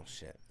dimensional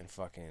shit and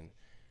fucking.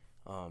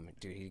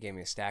 Dude, he gave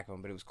me a stack of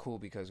them, but it was cool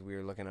because we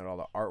were looking at all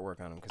the artwork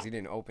on them because he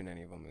didn't open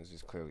any of them. It was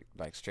just clearly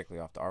like strictly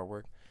off the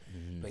artwork.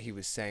 Mhm. But he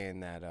was saying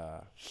that,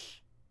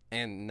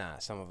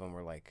 some of them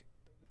were like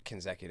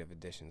consecutive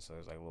editions, so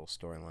there's like little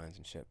storylines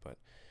and shit. But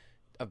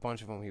a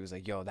bunch of them, he was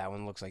like, "Yo, that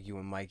one looks like you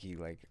and Mikey,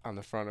 like on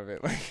the front of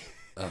it, like."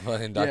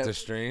 Fucking Doctor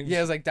Strange. Yeah,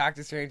 it was like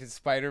Doctor Strange and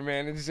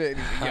Spider-Man and shit. And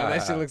he's like, yo,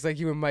 that shit looks like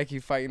you and Mikey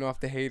fighting off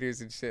the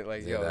haters and shit.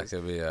 Like, Yeah, yo, that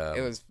could be.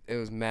 it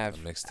was mad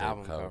mixtape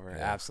album cover, cover.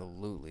 yeah.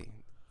 Absolutely.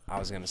 I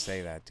was gonna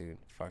say that, dude.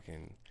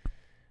 Fucking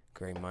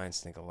great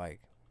minds think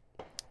alike.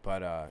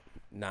 But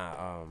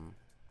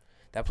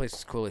that place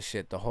was cool as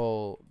shit. The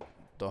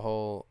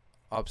whole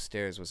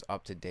upstairs was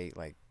up to date,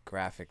 like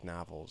graphic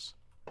novels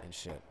and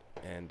shit.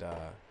 And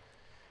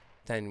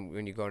then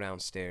when you go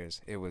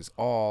downstairs, it was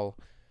all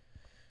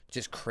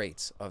just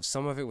crates of,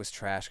 some of it was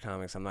trash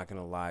comics. I'm not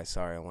gonna lie,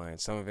 sorry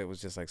Alliance. Some of it was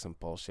just like some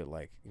bullshit,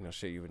 like, you know,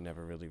 shit you would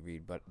never really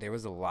read. But there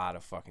was a lot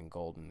of fucking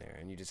gold in there,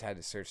 and you just had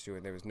to search through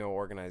it. There was no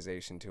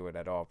organization to it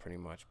at all, pretty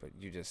much. But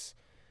you just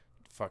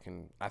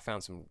I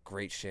found some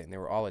great shit, and they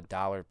were all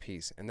 $1 a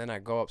piece. And then I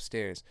go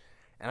upstairs,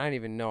 and I didn't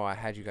even know I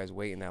had you guys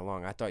waiting that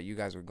long. I thought you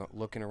guys were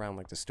looking around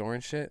like the store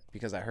and shit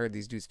because I heard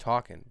these dudes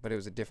talking, but it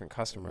was a different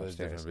customer It was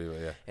upstairs. different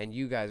people, yeah. And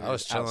you guys were I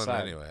was chilling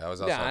outside. anyway. I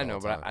was outside. Yeah, I the know,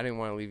 whole but time. I didn't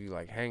want to leave you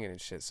like hanging and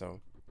shit.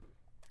 So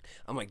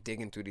I'm like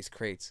digging through these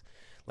crates,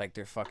 like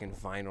they're fucking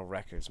vinyl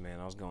records, man.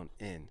 I was going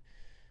in,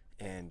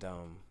 and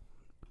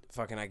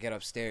fucking I get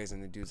upstairs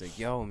and the dude's like,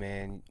 "Yo,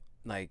 man,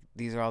 like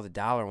these are all the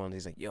 $1 ones."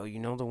 He's like, "Yo, you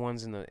know the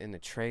ones in the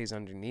trays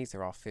underneath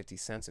are all 50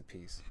 cents a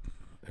piece."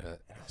 Yeah.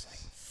 And I was like,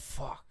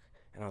 "Fuck."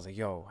 And I was like,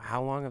 "Yo,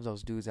 how long have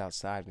those dudes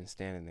outside been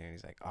standing there?" And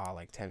he's like, "Oh,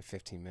 like 10,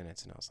 15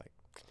 minutes." And I was like,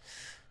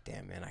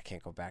 "Damn, man, I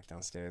can't go back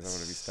downstairs. I'm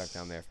gonna be stuck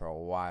down there for a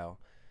while."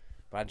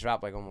 But I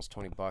dropped like almost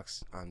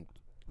 $20 on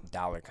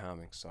 $1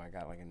 comics, so I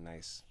got like a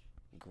nice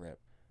grip.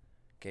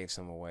 Gave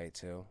some away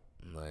too.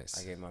 Nice.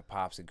 I gave my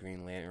pops a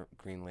Green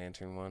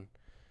Lantern one.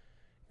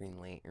 Green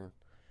Lantern.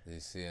 Do you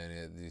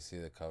see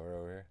the cover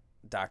over here?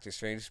 Doctor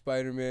Strange,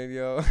 Spider-Man,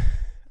 yo.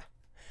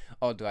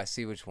 Oh, do I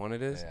see which one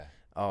it is? Yeah.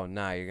 Oh,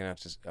 nah, you're gonna have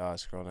to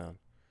scroll down.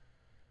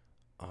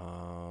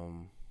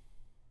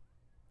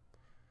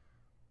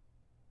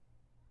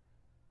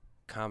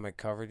 Comic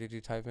cover, did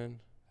you type in?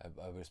 I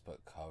just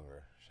put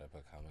cover. Should I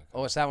put comic Oh,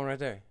 cover? it's that one right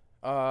there.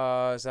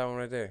 It's that one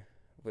right there.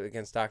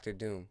 Against Doctor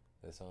Doom.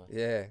 This one?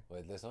 Yeah,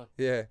 Wait, this one?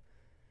 yeah.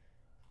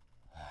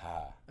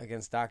 Ha.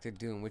 Against Doctor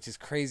Doom, which is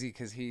crazy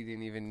because he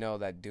didn't even know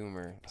that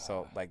Doomer.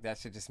 So, like, that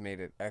shit just made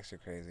it extra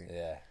crazy.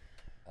 Yeah.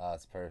 Oh,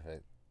 it's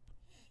perfect.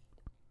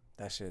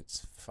 That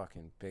shit's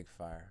fucking big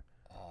fire.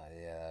 Oh,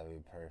 yeah, that'd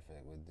be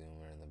perfect with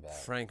Doomer in the back.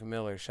 Frank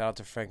Miller. Shout out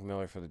to Frank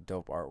Miller for the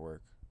dope artwork.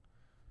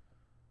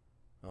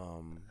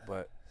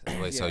 But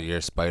Wait, so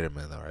you're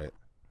Spider-Man, though, right?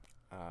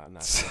 not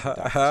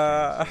Doctor Strange,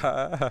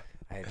 yeah.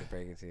 I hate to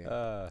break it to you.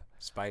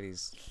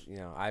 Spidey's, you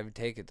know, I would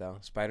take it though.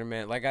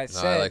 Spider-Man, like I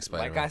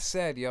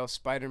said, yo,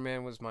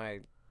 Spider-Man was my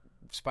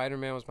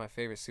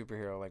favorite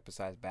superhero, like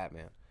besides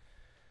Batman.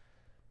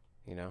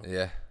 You know,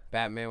 Yeah,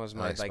 Batman was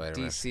my like like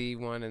Spider-Man. DC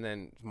one, and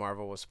then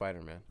Marvel was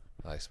Spider-Man,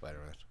 I like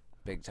Spider-Man.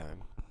 big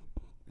time.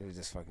 It was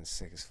just fucking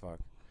sick as fuck.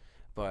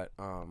 But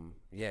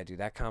yeah, dude,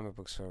 that comic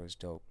book store was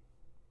dope.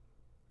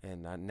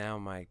 And now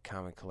my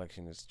comic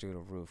collection is through the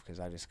roof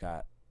because I just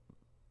got,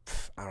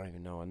 I don't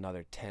even know,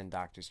 another 10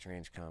 Doctor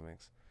Strange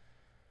comics.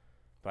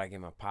 But I gave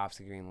my pops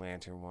the Green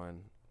Lantern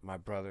one, my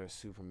brother a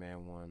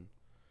Superman one.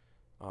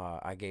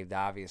 I gave the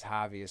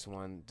obvious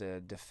one,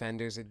 the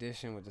Defenders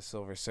edition with the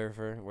Silver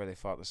Surfer, where they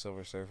fought the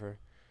Silver Surfer.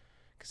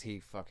 Because he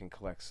fucking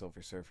collects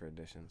Silver Surfer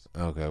editions.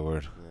 Okay,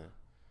 word. Yeah.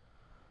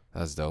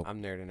 That's dope.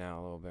 I'm nerding out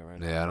a little bit right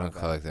now. Yeah, I My don't bad.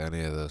 collect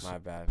any of those. My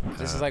bad.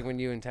 This is like when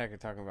you and Tech are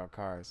talking about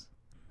cars.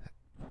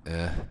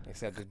 Yeah.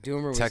 Except if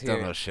Doomer was Tech here.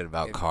 don't know shit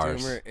about if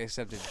cars.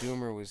 Except if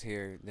Doomer was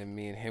here, then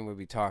me and him would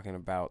be talking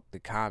about the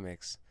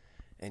comics,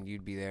 and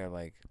you'd be there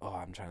like, oh,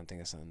 I'm trying to think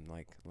of something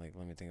like let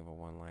me think of a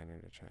one-liner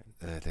to try.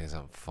 I think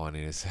something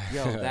funny to say.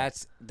 Yo,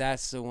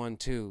 that's the one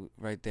too,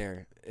 right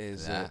there.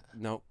 Is That?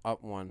 nope,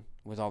 up one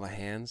with all the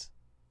hands.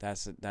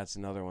 That's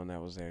another one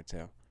that was there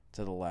too,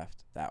 to the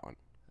left. That one.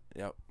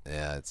 Yep.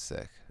 Yeah, it's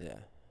sick. Yeah.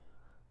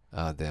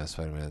 Oh, damn,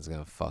 Spider-Man's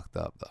getting fucked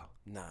up, though.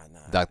 Nah.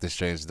 Doctor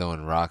Strange's doing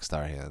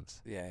Rockstar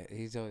hands. Yeah,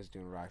 he's always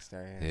doing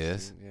Rockstar hands. He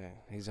is? dude. Yeah,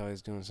 he's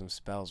always doing some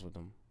spells with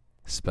them.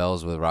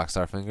 Spells with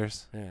Rockstar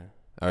fingers? Yeah.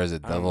 Or is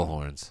it I don't devil know.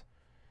 horns?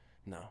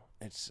 No,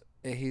 he's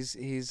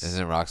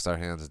Isn't Rockstar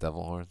hands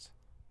devil horns?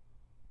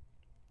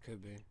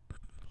 could be.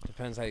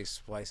 Depends how you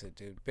splice it,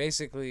 dude.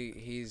 Basically,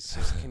 he's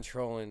just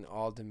controlling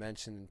all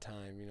dimension and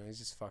time. You know, he's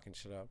just fucking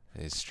shit up.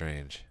 He's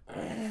strange.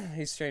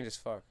 He's strange as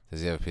fuck.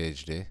 Does he have a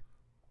PhD?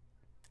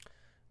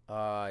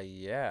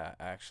 Yeah,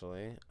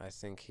 actually, I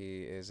think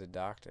he is a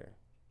doctor.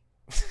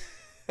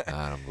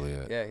 I don't believe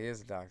it. Yeah, he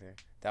is a doctor.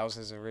 That was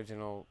his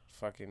original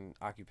fucking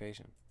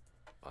occupation.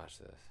 Watch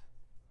this.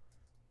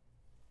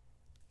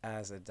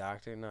 As a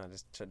doctor? No,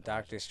 just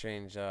Doctor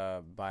Strange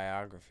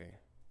biography.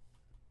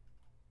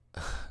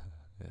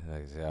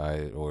 That's how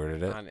I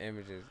ordered it. On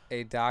images.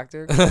 A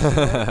doctor?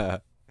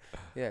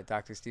 Yeah,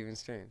 Dr. Stephen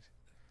Strange.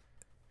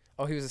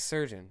 Oh, he was a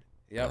surgeon.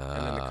 Yep.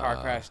 And then the car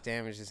crash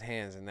damaged his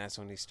hands, and that's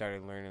when he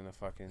started learning the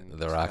fucking...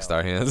 The rock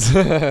star hands.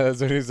 That's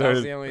when he started. That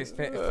was the only fist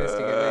he could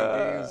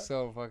make. He was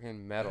so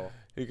fucking metal.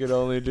 He could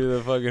only do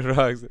the fucking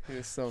rocks. He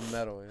was so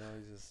metal, you know?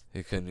 He just...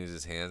 He couldn't use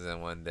his hands,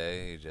 and one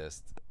day he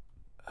just...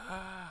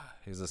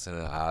 he was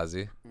listening to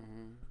Ozzy.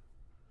 Mm-hmm.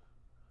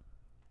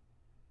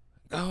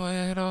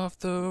 Going off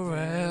the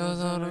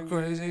rails on a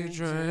crazy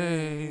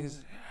train.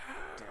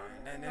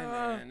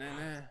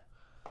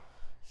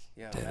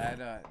 Yo,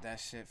 that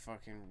shit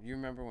fucking... You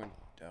remember when,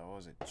 what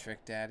was it,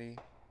 Trick Daddy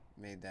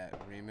made that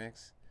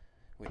remix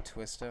with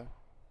Twista?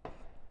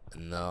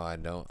 No, I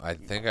don't. I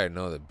think I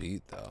know the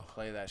beat, though.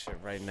 Play that shit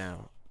right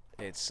now.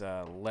 It's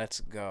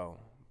Let's Go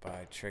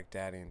by Trick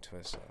Daddy and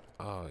Twista.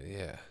 Oh,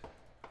 yeah.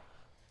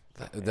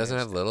 It doesn't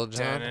have Little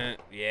John? Dun it,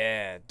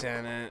 yeah.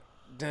 Dun it,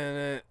 dun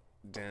it,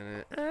 dun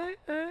it.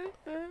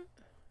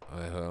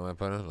 Wait, who am I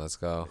putting? Let's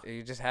go.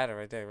 You just had it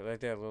right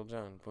there, Lil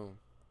Jon. Boom.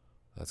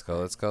 Let's go,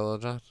 Little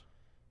John.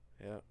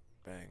 Yep,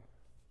 bang.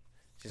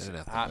 Just Didn't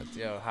have to hot,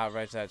 put- hot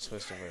right to that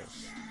Twista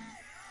verse.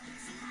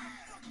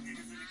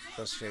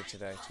 Go straight to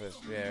that twist.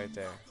 Yeah, right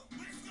there.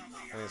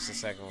 I think it's the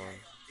second one.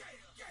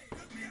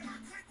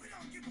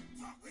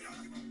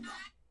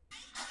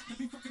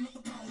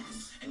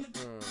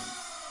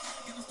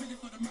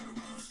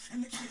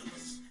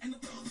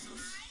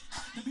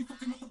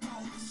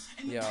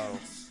 Yo,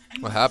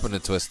 What happened to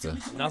Twista?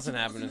 nothing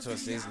happened to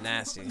Twista. He's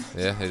nasty.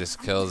 Yeah, he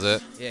just kills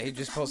it. Yeah, he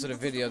just posted a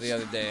video the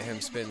other day of him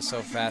spitting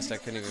so fast I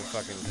couldn't even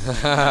fucking...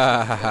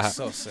 It was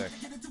so sick.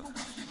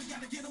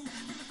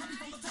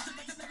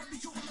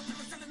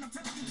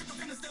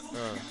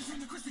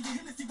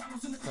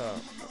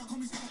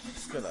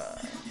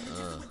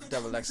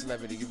 Double X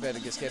celebrity, you better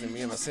get scared of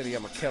me in my city,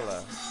 I'm a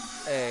killer.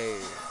 Hey.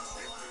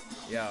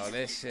 Yo,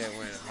 this shit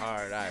went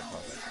hard. I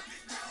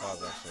pause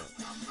that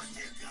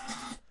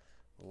shit.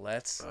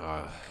 Let's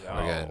go.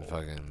 We're getting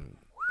fucking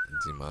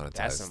demonetized.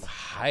 That's some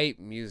hype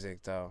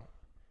music, though.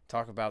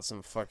 Talk about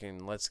some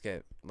fucking let's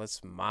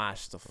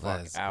mosh the fuck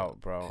Let's out, go.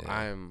 bro.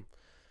 Yeah.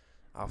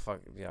 I'll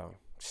fucking, yo.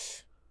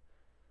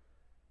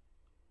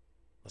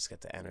 Let's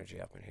get the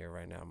energy up in here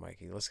right now,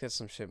 Mikey. Let's get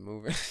some shit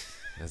moving.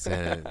 Let's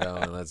get it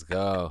going. Let's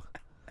go.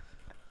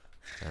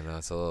 I know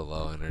it's a little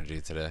low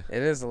energy today.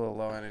 It is a little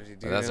low energy,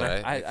 dude. But that's and all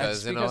right, I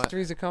because speak you know us what?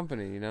 three's a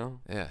company, you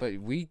know? Yeah. But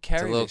we It's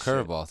carry a little this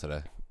shit. curveball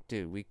today.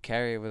 Dude, we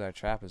carry it with our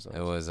trapezoids.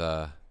 It was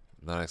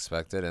not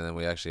expected, and then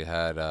we actually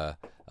had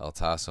El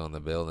Tasso in the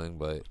building,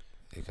 but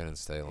he couldn't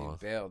stay He long.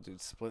 bailed,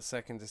 dude. Split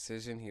second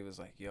decision. He was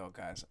like, yo,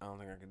 guys, I don't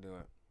think I can do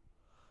it.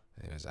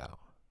 He was out.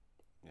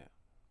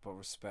 But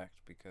respect,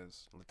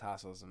 because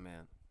Latasso's a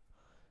man.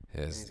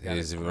 He's got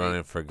a great-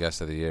 running for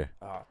guest of the year.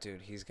 Oh, dude,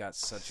 he's got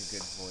such a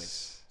good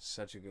voice.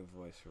 Such a good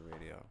voice for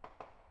radio.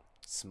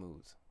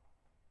 Smooth.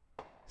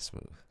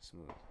 Smooth.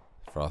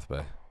 Froth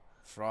Bay.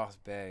 Froth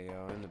Bay,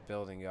 yo, in the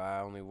building, yo.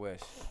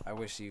 I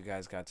wish you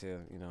guys got to,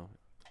 you know,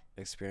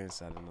 experience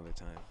that another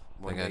time.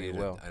 One day you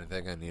will. I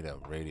think I need a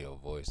radio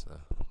voice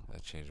now. I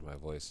changed my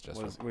voice just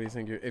What for... do you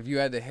think? If you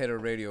had to hit a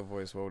radio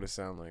voice, what would it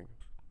sound like?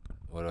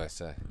 What do I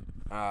say?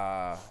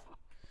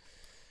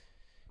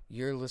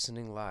 You're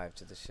listening live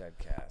to the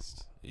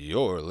Shedcast.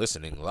 You're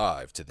listening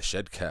live to the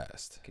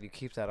Shedcast. Could you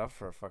keep that up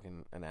for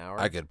an hour?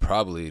 I could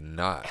probably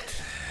not.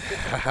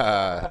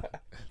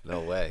 No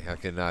way. I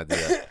could not do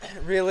that.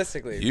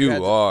 Realistically. if You had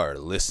to- are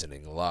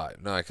listening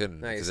live. No, I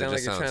couldn't. No, you 'cause it sound like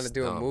just you're trying sounds to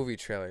do a dumb. movie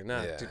trailer.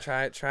 No, Yeah. to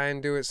try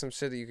and do it some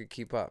shit that you could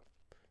keep up.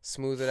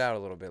 Smooth it out a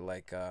little bit.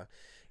 Like,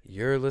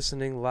 you're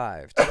listening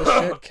live to the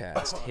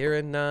Shedcast here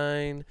at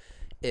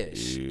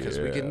 9-ish. Because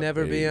we could Yeah,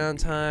 never be on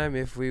baby. time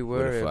if we were.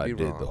 What if It'd I be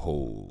did wrong. the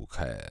whole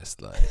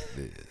cast like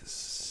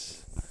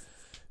this?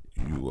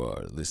 You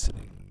are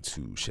listening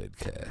to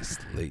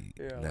Shedcast late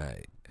Yeah.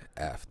 night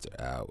after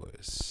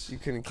hours. You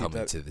couldn't keep coming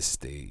that. to the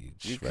stage.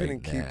 You right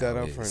couldn't keep now that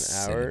up for an is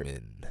hour?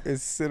 Cinnamon.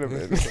 It's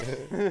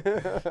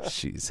cinnamon.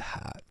 She's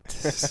hot.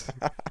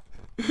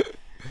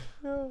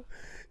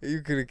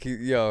 You could keep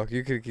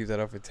that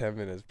up for 10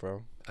 minutes,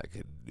 bro. I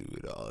could do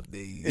it all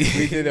day. If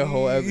we did a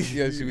whole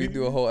episode, should we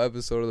do a whole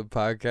episode of the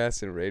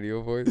podcast in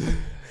radio voice?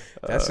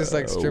 That's just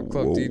like strip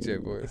club whoa. DJ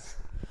voice.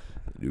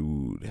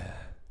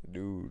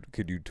 Dude,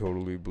 could you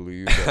totally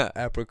believe that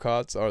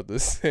apricots are the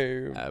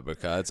same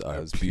Apricots are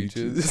as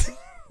peaches. peaches?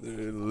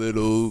 They're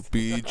little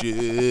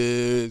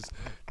peaches.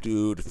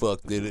 Dude, it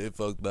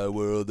fucked my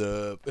world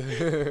up.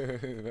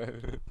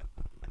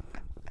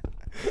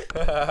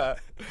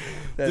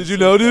 Did you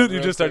know, dude?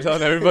 You just start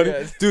telling everybody.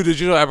 Yeah. Dude, did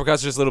you know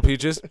apricots are just little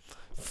peaches?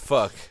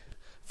 Fuck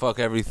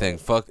everything.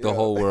 Fuck the Yeah.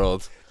 whole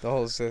world. The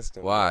whole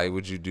system. Why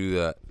would you do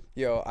that?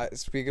 Yo,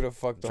 speaking of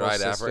fuck the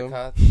Dried whole system,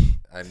 apricots?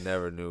 I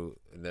never knew.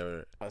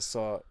 Never. I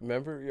saw.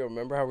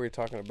 Remember how we were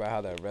talking about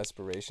how that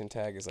respiration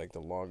tag is like the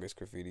longest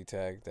graffiti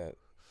tag that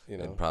You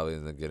know, And probably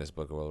in the Guinness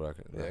Book of World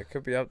Records. yeah, it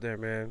could be up there,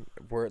 man.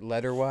 Word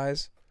letter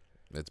wise,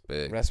 It's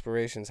big.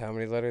 respirations. How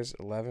many letters?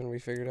 11. We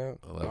figured out.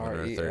 11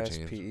 or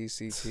 13.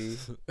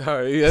 RESPECT.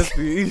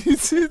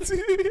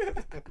 R-E-S-P-E-C-T.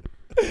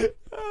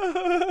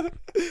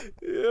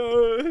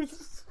 Yo.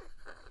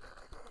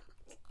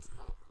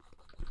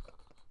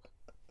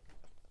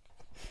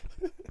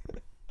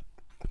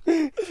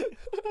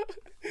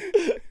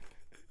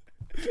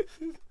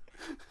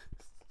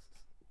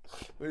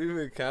 What have you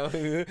been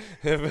counting? I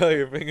feel like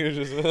your fingers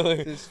just went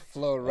like... Just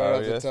float right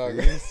off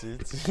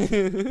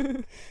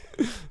the tongue.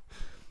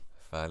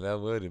 Find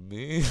out what it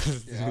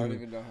means. Yeah, I don't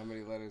even know how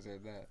many letters are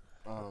that.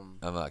 I'm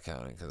not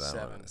counting because I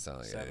don't want to sound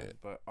like an seven. idiot.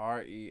 But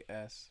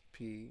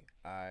RESPIRATION.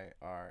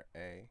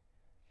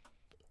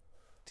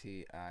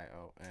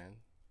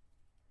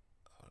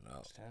 Oh no.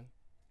 It's 10.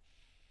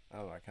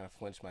 Oh, I kind of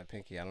flinched my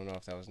pinky. I don't know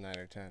if that was 9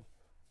 or 10.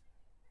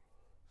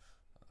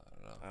 I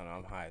don't know. I don't know.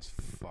 I'm high as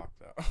fuck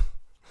though.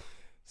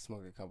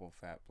 Smoked a couple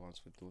fat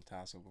blunts with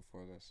Lutasso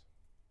before this.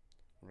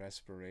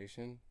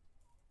 Respiration.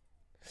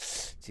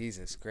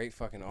 Jesus, great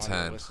fucking audio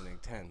 10. listening.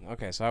 10.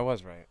 Okay, so I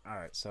was right. All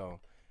right, so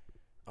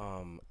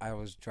I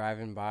was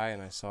driving by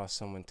and I saw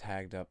someone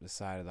tagged up the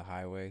side of the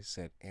highway,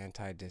 said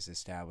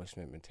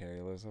anti-disestablishment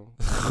materialism.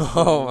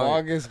 Oh my.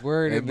 Longest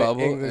word in the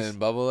English. In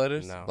bubble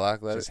letters? No,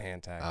 Black letters? just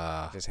hand tag.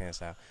 Ah. Just hand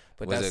style.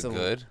 But Was that's it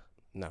good?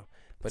 No,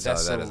 but So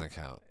that's that the, doesn't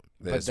count.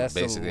 They but just that's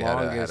the basically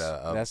longest.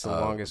 had a That's the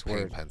longest paint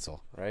word,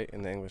 pencil. right,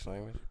 in the English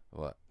language.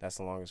 What? That's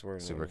the longest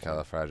word. In the English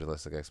language.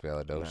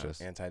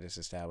 Supercalifragilisticexpialidocious. No,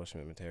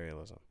 anti-disestablishment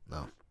materialism.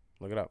 No.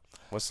 Look it up.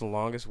 What's the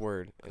longest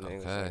word in the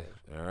English Okay. language?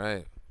 All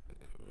right.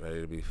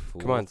 Ready to be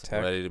fooled? Come on,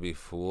 Tech. Ready to be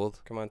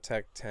fooled? Come on,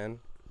 Tech 10.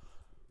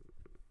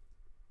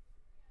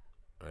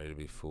 Ready to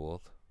be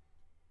fooled?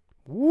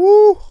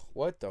 Woo!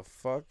 What the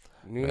fuck?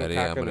 Ready?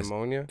 I'm Pneumococcal gonna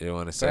pneumonia? You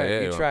want to Go ahead, say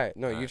it? you try it.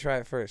 No, you Alright. try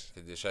it first.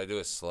 Should I do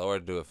it slow or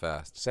do it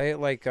fast? Say it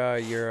like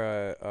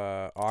you're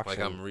auction. Like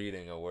I'm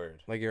reading a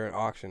word. Like you're an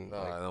auction. No,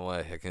 like, no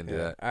way. I can do yeah.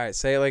 that. All right,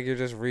 say it like you're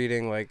just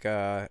reading. Like,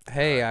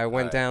 hey, I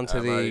went down to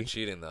I'm the. already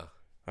cheating though.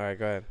 All right,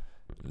 go ahead.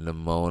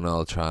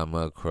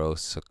 Pneumococcal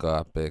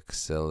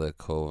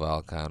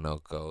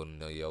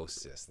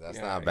volcanoconiosis. That's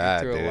Yeah, not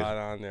bad, you threw dude. a lot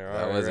on there. That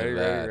All right, wasn't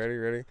bad.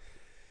 ready.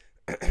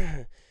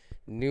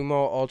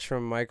 Pneumo ultra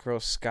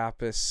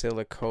microscopus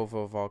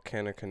silicovo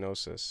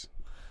volcanicinosis.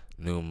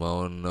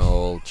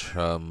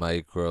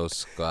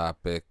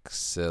 Pneumono-ultra-microscopic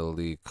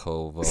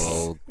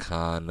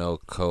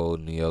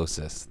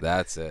silicovolcanoconiosis.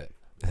 That's it.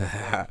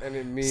 And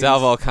it means Sal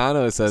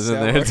Volcano says in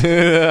there, It's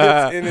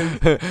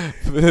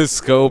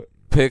too.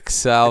 Scopic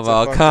Sal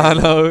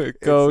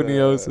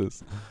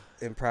Volcanoconiosis.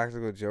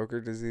 impractical joker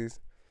disease.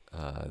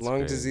 That's Lung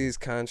crazy. disease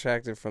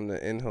contracted from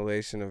the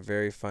inhalation of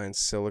very fine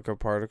silica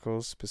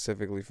particles,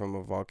 specifically from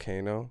a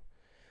volcano.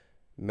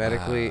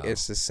 Medically, Wow.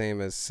 it's the same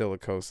as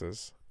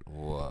silicosis.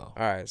 Whoa. All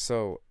right,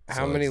 so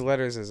how So many it's-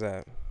 letters is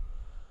that?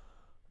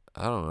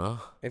 I don't know.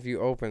 If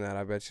you open that,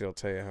 I bet you it'll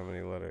tell you how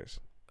many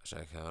letters. Should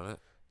I count it?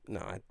 No,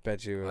 I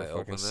bet you I it'll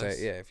open fucking say.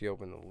 this? Yeah, if you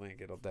open the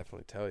link, it'll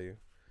definitely tell you.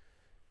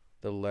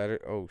 The letter.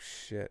 Oh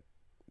shit,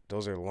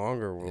 those are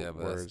longer Yeah,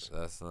 but words.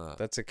 that's not.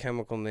 That's a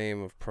chemical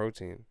name of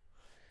protein.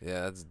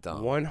 Yeah, that's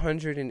dumb.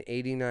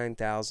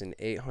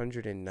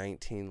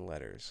 189,819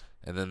 letters.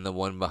 And then the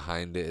one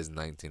behind it is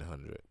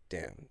 1900.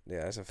 Damn.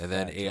 Yeah, that's a fat And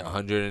then drop.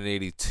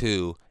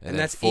 882. And then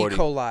that's 40. E.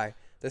 coli.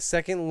 The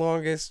second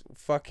longest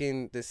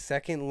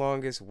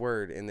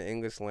word in the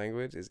English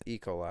language is E.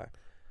 coli.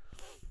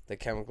 The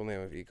chemical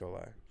name of E.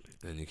 coli.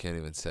 And you can't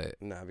even say it.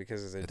 Nah,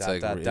 because it's a It's dot,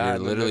 like dot, dot. you're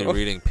in the literally middle.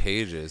 reading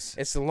pages.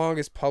 It's the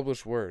longest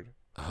published word.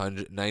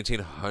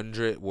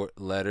 1900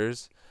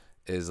 letters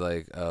is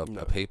like a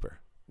paper.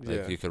 Like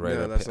Yeah. you could write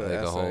that's an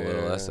a whole essay,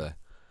 little yeah. essay.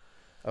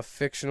 A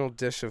fictional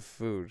dish of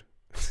food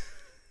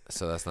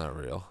So that's not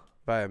real.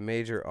 by a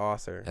major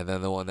author. And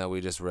then the one that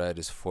we just read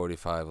is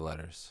 45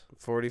 letters.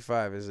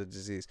 45 is a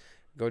disease.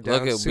 Go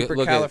down. Look at-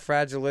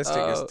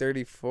 Supercalifragilistic is oh.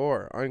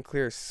 34.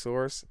 Unclear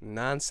source.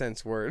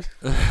 Nonsense word.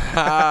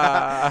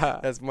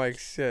 That's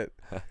Mike's shit.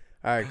 All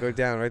right, go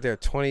down right there.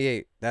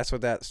 28. That's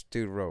what that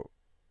dude wrote.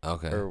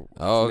 Okay. Or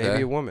Okay.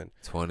 maybe a woman.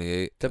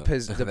 28. The That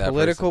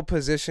political person.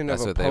 position of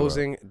That's what they wrote.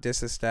 opposing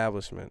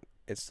disestablishment.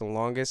 It's the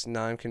longest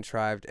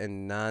non-contrived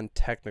and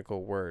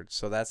non-technical word.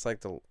 So that's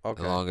like the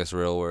okay. The longest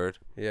real word.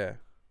 Yeah.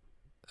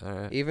 All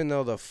right. Even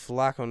though the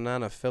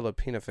Flaconana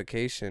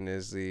Filipinification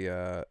is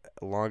the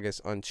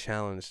longest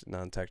unchallenged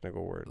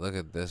non-technical word, Look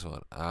at this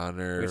one.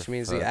 Honor. which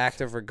means the act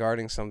of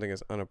regarding something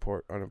as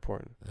unimportant. All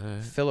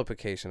right.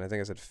 Philippication. I think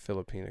I said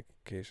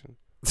Filipinication.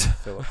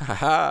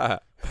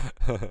 Philip.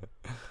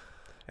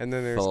 And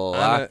then there's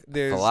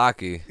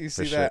Falaki. you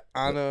see for that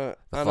sure. ana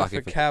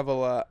Falaki-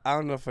 facabula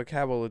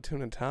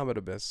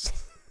tunatamadibus.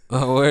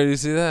 Oh, where do you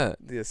see that?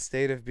 The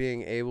state of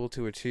being able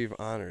to achieve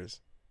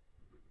honors.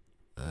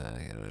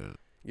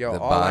 Yo, The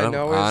all bottom, I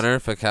know honor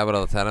for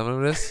capital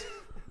tenemis.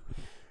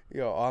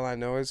 all I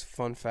know is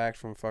fun fact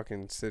from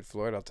fucking Sid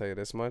Floyd. I'll tell you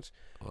this much: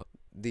 What?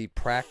 the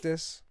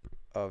practice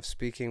of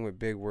speaking with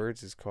big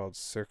words is called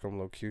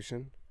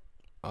circumlocution.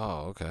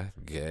 Oh, okay.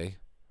 Gay.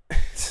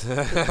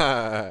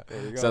 There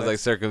you go. Sounds like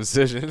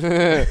circumcision.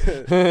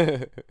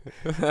 Again,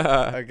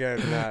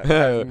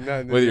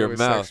 not with your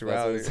mouth.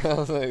 sexuality. That's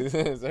what it sounds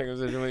like.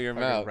 Circumcision with your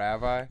Like a mouth.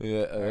 rabbi.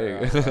 Yeah,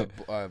 there you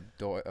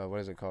go. What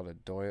is it called? A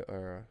doyle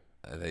or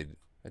They,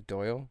 a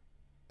doyle?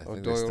 I Oh,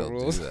 think Doyle they still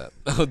rules? do that.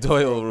 Oh,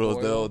 Doyle Or rules.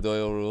 The Doyle? old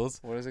Doyle rules.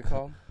 What is it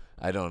called?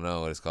 I don't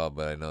know what it's called,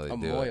 but I know they A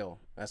do moil.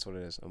 That's what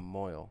it is. A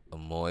moil. it. A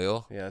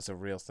moil? Yeah, that's a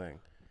real thing.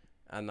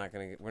 We're not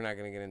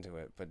gonna get into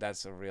it, but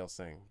that's a real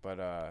thing. But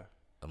A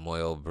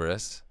moil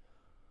bris?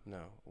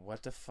 no.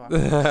 What the fuck?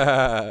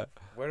 Oh,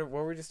 What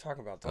were we just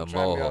talking about? Don't A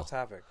try to be mole. off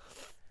topic.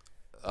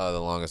 the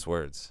longest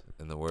words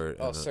in the word.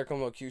 Oh,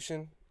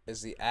 circumlocution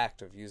is the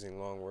act of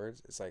using long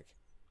words. It's like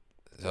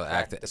So the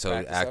acting practice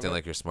of acting it.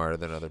 like you're smarter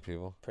than other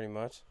people. pretty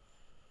much.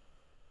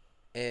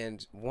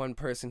 And one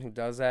person who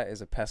does that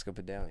is a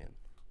Pescopedalian.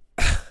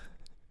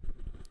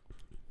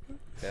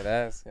 That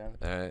ass, yeah.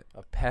 All right.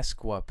 A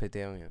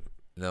Pesquapedalian.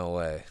 No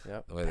way.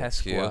 Yep. Wait, a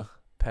Q?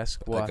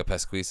 Pesqua. Like a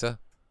pesquisa?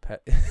 Pe-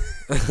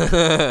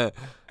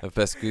 A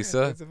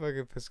pesquisa? It's a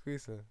fucking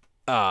Pesquisa.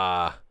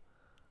 Ah.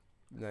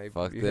 No, you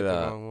Fucked hit it the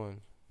up. wrong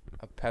one.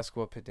 A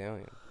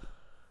Pesquapedalian.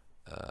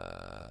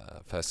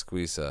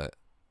 Pesquisa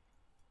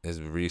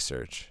is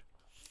research.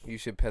 You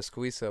should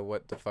Pesquisa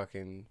what the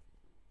fucking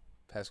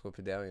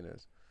Pesquapedalian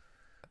is.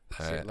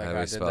 All See, right. like How do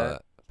I we did spell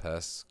that?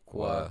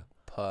 that?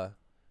 Pesqua.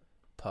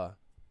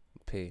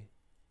 P.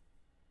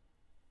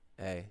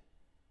 A.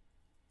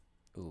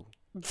 Ooh.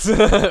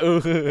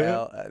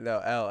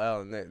 L.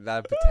 L,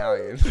 not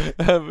battalion.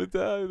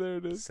 Battalion, there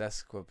it is.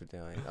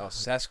 Sesquipedalian. Oh,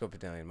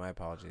 sesquipedalian. My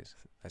apologies.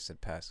 I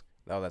said pesc.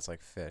 Oh, that's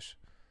like fish.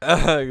 Like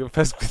a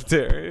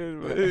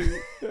pescatarian.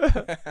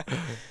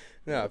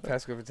 No,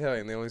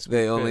 pescopedalian. They only speak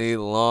They fish. only eat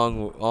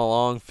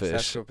long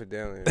fish.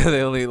 Sesquipedalian.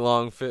 They only eat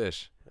long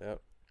fish.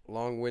 Yep.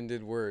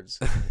 Long-winded words.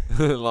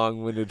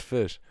 Long-winded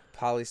fish.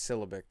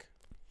 Polysyllabic.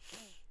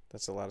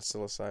 That's a lot of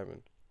psilocybin.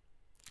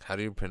 How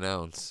do you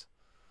pronounce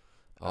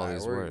all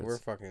these words? We're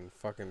fucking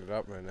it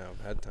up right now.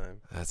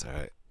 Bedtime. That's all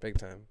right. Big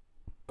time.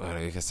 Well,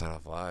 you can sign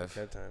off live.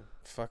 Bedtime.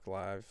 Fuck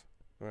live.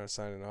 We're not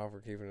signing off. We're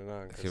keeping it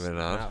on. 'Cause Keeping it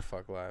on? Not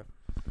fuck live.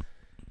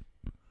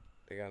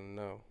 They gotta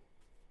know.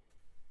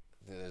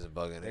 There's a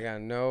bug in They it. gotta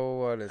know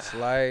what it's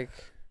like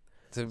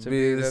To to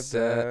be be the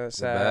sad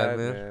bad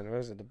man. man. What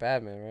is it? The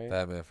bad man, right?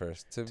 Batman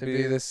first. To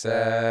be the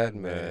sad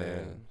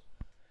man.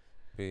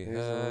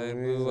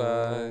 Behind blue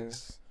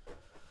eyes.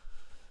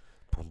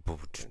 Boom, boom,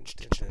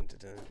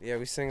 Yeah,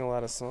 we sing a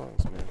lot of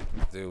songs, man.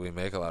 Dude, we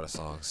make a lot of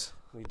songs.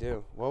 We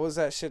do. What was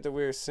that shit that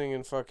we were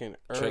singing fucking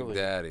early? Trick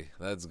Daddy.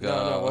 Let's go.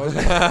 No, what was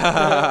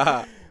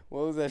that?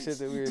 What was that shit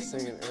that we were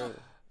singing early?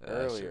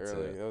 Early. shit's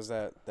That was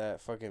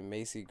that fucking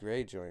Macy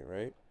Gray joint,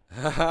 right?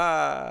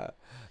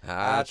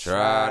 I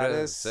try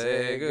to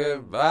say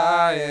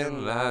goodbye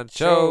and I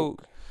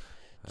choke.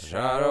 I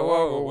try to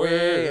walk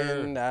away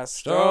and I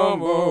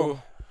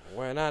stumble.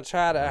 When I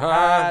try to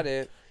hide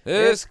it,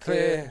 It's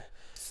clear.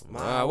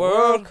 My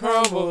world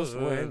crumbles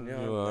when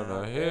you are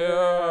not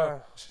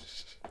here.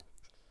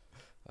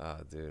 Ah,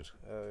 dude.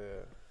 Oh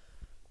yeah.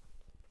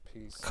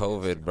 Peace.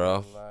 COVID,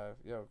 bro. Live.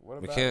 Yo, what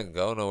about We can't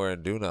go nowhere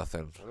and do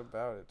nothing. What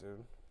about it,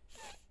 dude?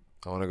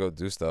 I want to go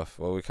do stuff.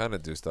 Well, we kind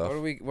of do stuff.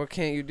 What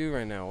can't you do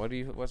right now?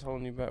 What's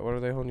holding you back? What are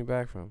they holding you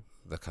back from?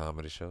 The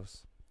comedy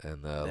shows and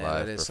Yeah,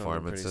 live that is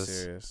something pretty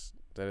performances. serious.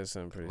 That is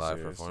something pretty Live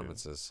serious.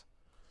 performances.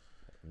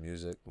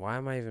 Music. Why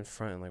am I even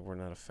fronting like we're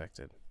not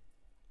affected?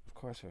 Of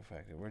course we're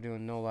affected. We're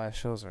doing no live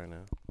shows right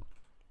now.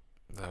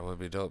 That would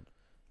be dope.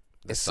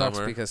 It sucks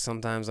because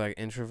sometimes I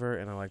introvert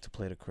and I like to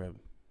play the crib.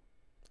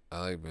 I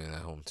like being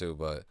at home too,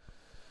 but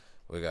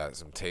we got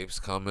some tapes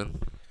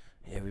coming.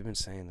 Yeah, we've been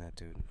saying that,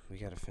 dude. We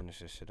gotta finish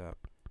this shit up.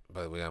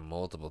 But we got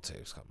multiple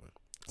tapes coming.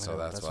 I So know,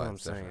 that's why what I'm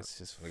it's saying. different. It's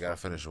just We gotta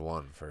finish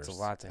one first. a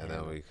lot to and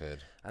handle. then we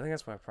could. I think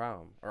that's my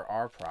problem, or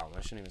our problem.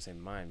 I shouldn't even say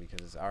mine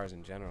because it's ours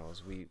in general.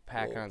 Is we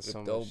pack on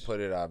so Don't much. put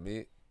it on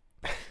me.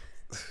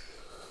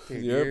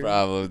 Dude, Your you're-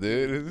 problem,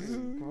 dude.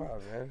 Come on,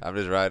 man. I'm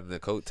just riding the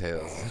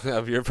coattails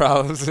of your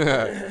problems.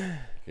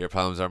 Your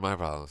problems are my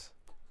problems.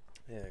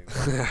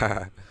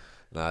 Yeah.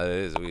 Nah, it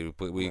is. We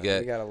We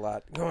get got a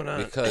lot going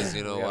on because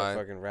you know we gotta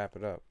why? Fucking wrap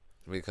it up.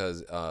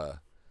 Because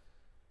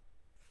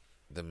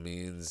the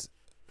means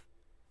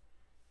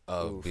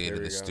of Oof, being here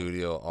in we the go.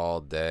 studio all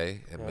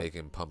day and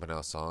Yep. pumping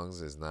out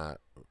songs is not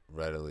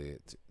readily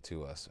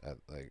to us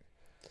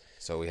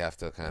so we have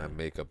to kind of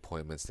make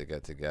appointments to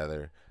get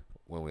together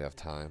when we have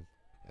time,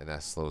 and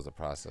that slows the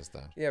process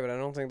down. Yeah, but I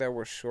don't think that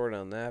we're short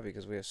on that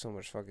because we have so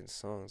much fucking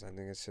songs. I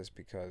think it's just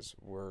because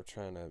we're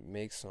trying to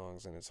make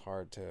songs and it's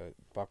hard to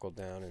buckle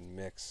down and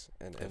mix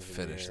and finish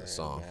the engineer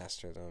song. and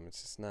master them.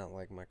 It's just not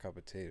like my cup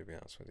of tea, to be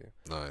honest with you.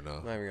 No, I know.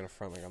 I'm not even gonna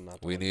front like I'm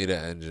not. The We one need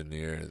an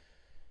engineer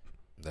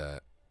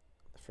that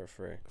for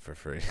free. for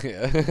free.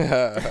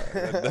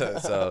 Yeah.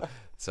 so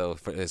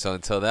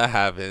until that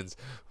happens,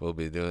 we'll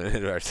be doing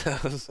it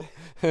ourselves.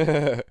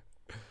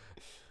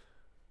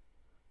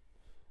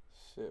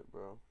 Shit,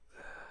 bro.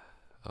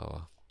 Oh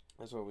well.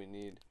 That's what we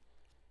need.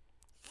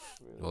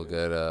 Really We'll do.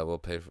 get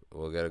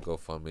we'll get a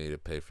GoFundMe to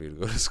pay for you to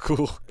go to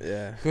school.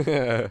 Yeah.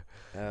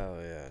 Hell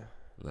yeah.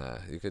 Nah,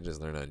 you could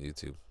just learn on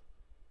YouTube.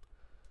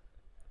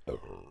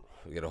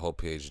 We get a whole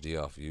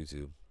PhD off of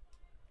YouTube.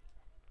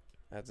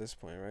 At this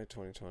point, right?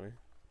 2020.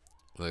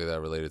 Look at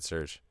that related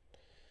search.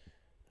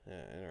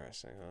 Yeah,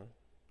 interesting, huh?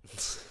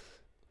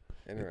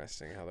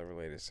 Interesting how the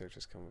related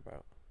searches come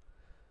about.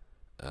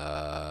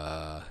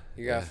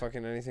 You got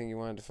fucking anything you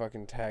wanted to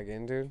fucking tag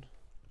in, dude?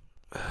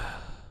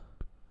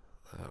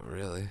 Not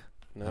really.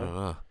 No? I don't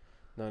know.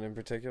 None in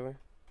particular?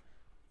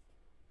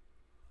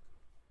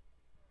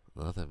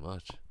 Nothing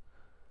much.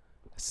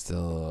 It's still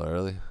a little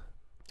early.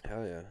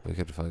 Hell yeah. We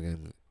could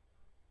fucking...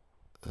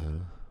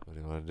 what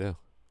do you want to do?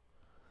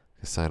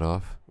 Sign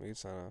off? We can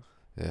sign off.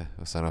 Yeah,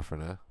 we'll sign off for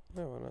now.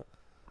 No, why not?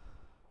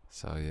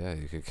 So, yeah,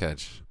 you could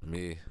catch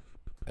me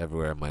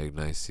everywhere at my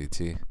Ignite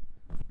CT.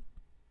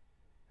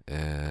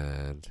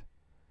 And...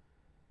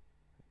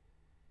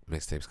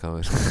 mixtape's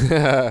coming.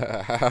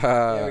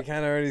 Yeah, we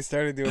kind of already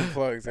started doing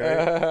plugs,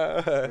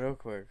 right? Real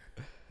quick.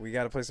 We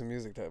got to play some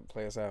music to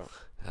play us out.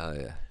 Hell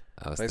yeah.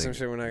 Play some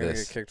shit we're not going to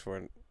get kicked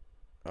for.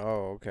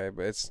 Oh, okay,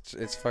 but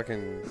it's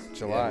fucking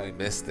July. Yeah, we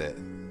missed it.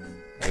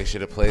 We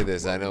should have played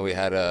this. I know we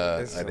had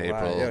an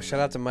April. Yo, shout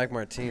out to Mike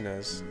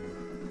Martinez.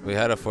 We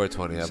had a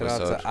 420 shout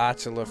episode. Shout out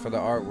to Achila for the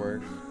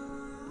artwork.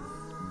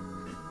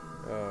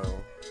 Oh.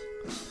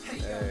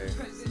 Hey.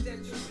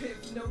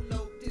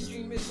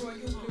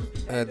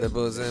 And the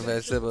booze and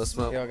vegetable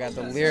smoke. Yo, got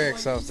the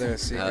lyrics up there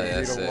so you can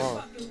read them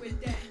all.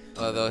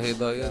 Although he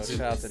low Yo,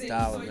 shout out to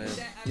Dollar, man.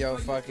 Yo,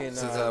 fucking.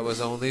 Since I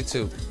was only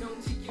 2.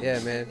 Yeah,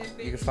 man.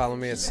 You can follow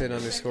me at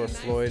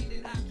Sid_Floyd.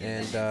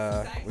 And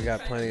we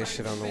got plenty of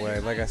shit on the way.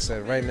 Like I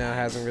said, right now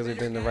hasn't really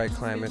been the right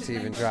climate to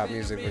even drop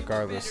music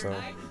regardless. So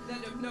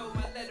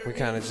we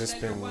kind of just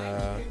been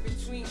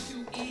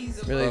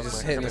really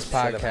just hitting this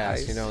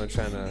podcast, you know, and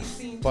trying to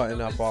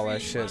button up all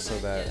that shit so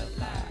that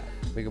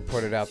we can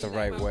put it out the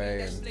right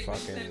way and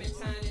fucking,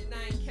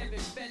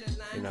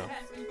 you know,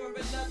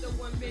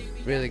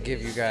 really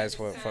give you guys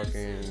what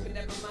fucking,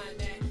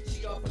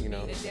 you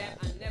know,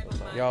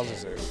 y'all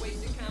deserve.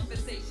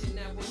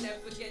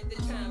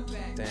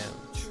 Damn.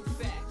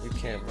 We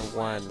can't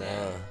rewind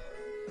that.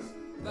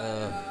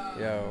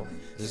 Yo.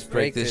 Just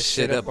break this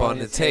shit up on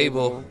the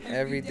table.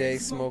 Every day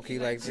smoky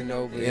like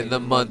Ginobili. In the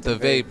month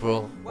of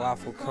April.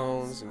 Waffle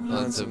cones and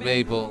Blunts of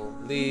maple.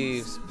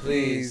 Leaves,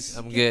 please.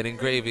 I'm getting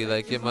gravy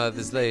like your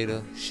mother's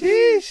ladle.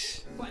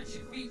 Sheesh.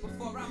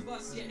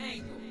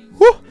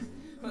 Woo.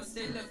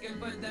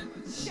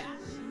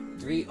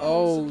 3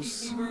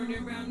 O's.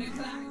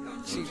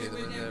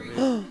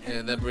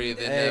 And the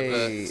breathing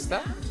never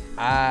stop.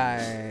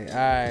 Aye.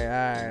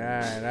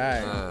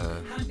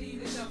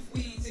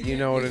 You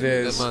know what it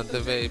is. The month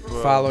of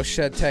April. Follow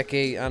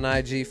ShedTech8 on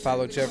IG.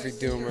 Follow Jeffrey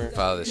Doomer.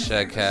 Follow the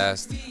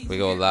Shedcast. We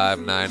go live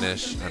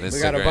 9ish on Instagram. We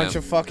got a bunch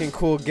of fucking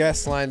cool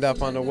guests lined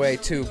up on the way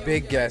too.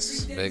 Big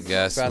guests. Big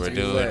guests. We're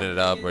doing it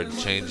up. We're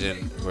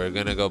changing. We're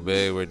gonna go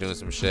big. We're doing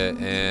some shit.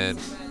 And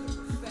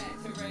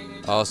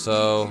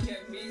also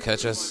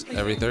catch us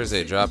every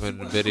Thursday, dropping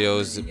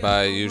videos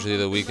by usually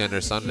the weekend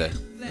or Sunday.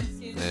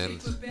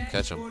 And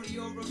catch them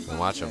and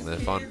watch them. They're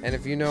fun. And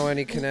if you know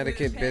any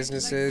Connecticut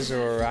businesses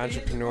or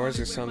entrepreneurs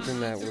or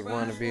something that would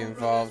want to be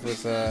involved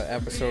with an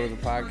episode of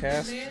the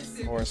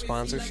podcast or a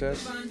sponsorship,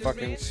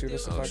 fucking shoot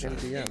us a fucking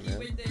DM,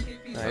 man.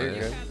 Nah, you're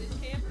good.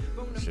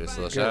 Shoot us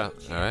a little shout out.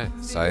 All right.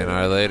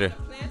 Sayonara later.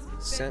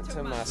 Sent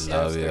to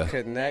myself. The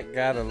Connect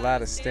got a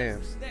lot of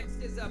stamps.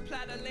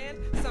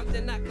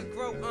 Something I could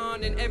grow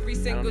on, and every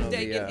single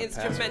day an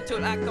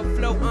instrumental I can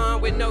flow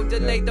on with no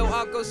delay. Though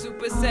I'll go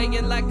Super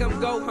Saiyan like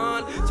I'm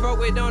Gohan.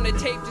 Throw it on the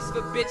tape just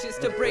for bitches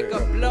to break a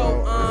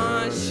blow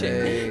on.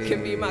 Shit, give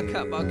me my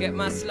cup, I'll get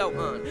my slow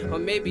on. Or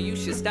maybe you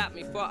should stop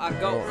me before I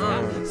go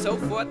on. So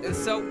forth and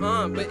so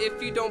on. But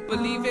if you don't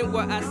believe in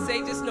what I say,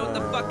 just know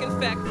the fucking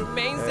fact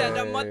remains that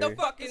I'm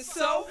motherfucking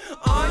so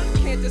on.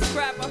 You can't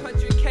describe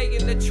 100K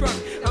in the trunk.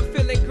 I'm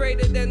feeling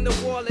greater than the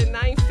wall, and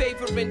I ain't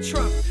favoring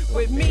Trump.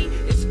 With me,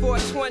 it's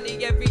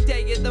 420 every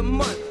day of the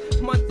month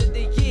of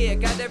the year.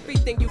 Got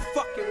everything you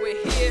fucking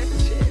with here.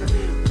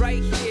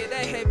 Right here,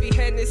 that heavy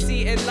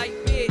Hennessy and light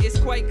beer is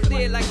quite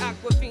clear. Like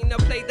Aquafina,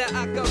 play the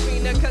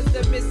ocarina, cause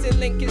the missing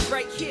link is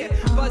right here.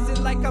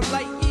 Buzzing like I'm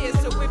light years.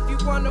 So if you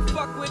wanna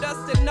fuck with us,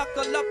 then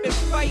knuckle up and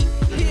fight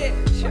here.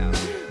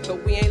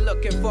 But we ain't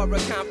looking for a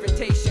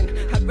confrontation.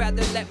 I'd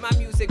rather let my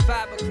music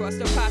vibe across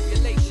the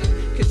population.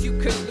 Cause you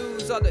could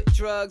lose all the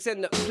drugs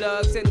and the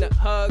plugs and the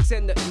hugs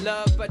and the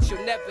love, but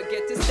you'll never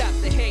get to stop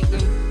the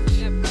hating.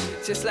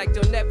 Just like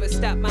they'll never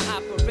stop my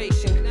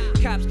operation.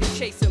 Cops can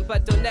chase them,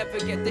 but they'll never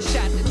get the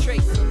shot to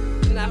trace them.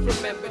 And I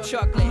remember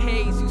chocolate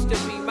haze used to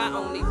be my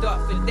only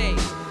thought for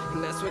days.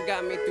 And that's what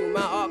got me through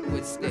my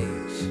awkward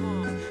stage.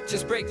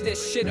 Just break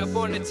this shit up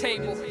on the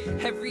table.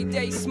 Every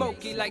day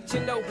smoky like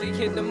Ginobili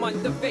in the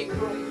month of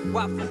April.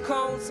 Waffle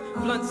cones,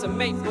 blunts of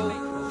maple.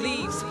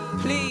 Leaves,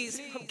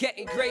 please. I'm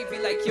getting gravy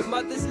like your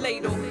mother's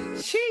ladle.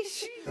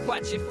 Sheesh.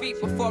 Watch your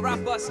feet before I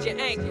bust your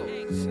ankle.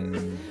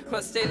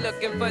 Must stay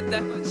looking for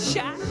the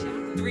shot.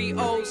 3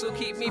 O's will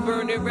keep me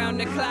burning round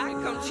the clock.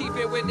 I'm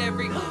cheaping with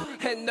every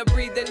and the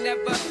breathing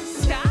never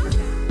stop.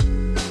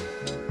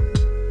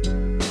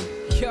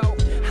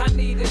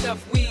 need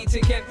enough weed to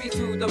get me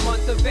through the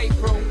month of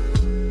April.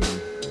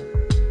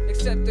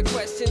 Except the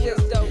question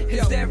is though,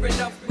 is there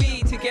enough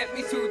weed to get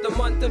me through the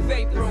month of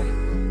April?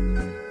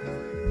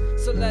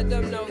 So let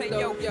them know, hey,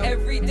 yo,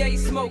 everyday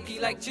smoky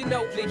like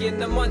Ginobili in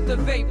the month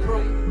of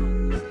April.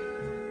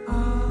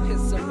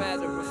 It's a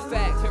matter of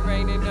fact, there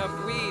ain't enough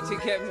weed to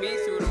get me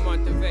through the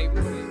month of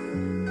April.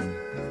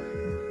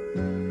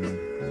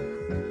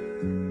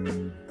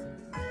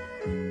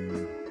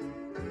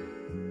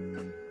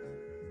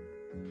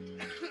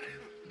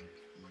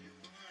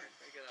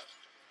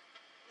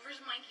 Where's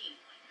Mikey?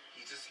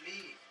 He's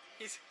asleep.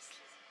 70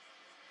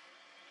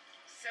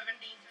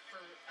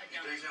 for a He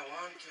dime. doesn't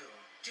want to.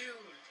 Dude,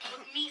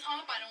 hook me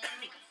up. I don't want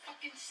to make a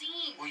fucking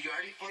scene. Well, you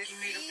already fucking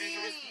made a big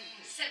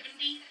scene.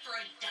 70 for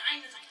a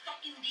dime is a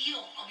fucking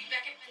deal. I'll be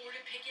back at 4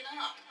 to pick it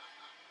up.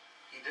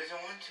 He doesn't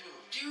want to.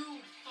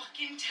 Dude,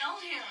 fucking tell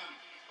him.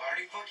 I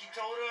already fucking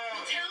told him.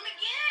 Well, tell him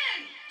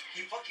again.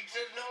 He fucking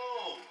said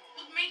no.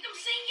 Well, make him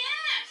say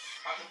yes.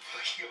 How the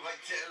fuck am I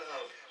tell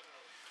him?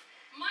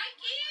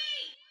 Mikey!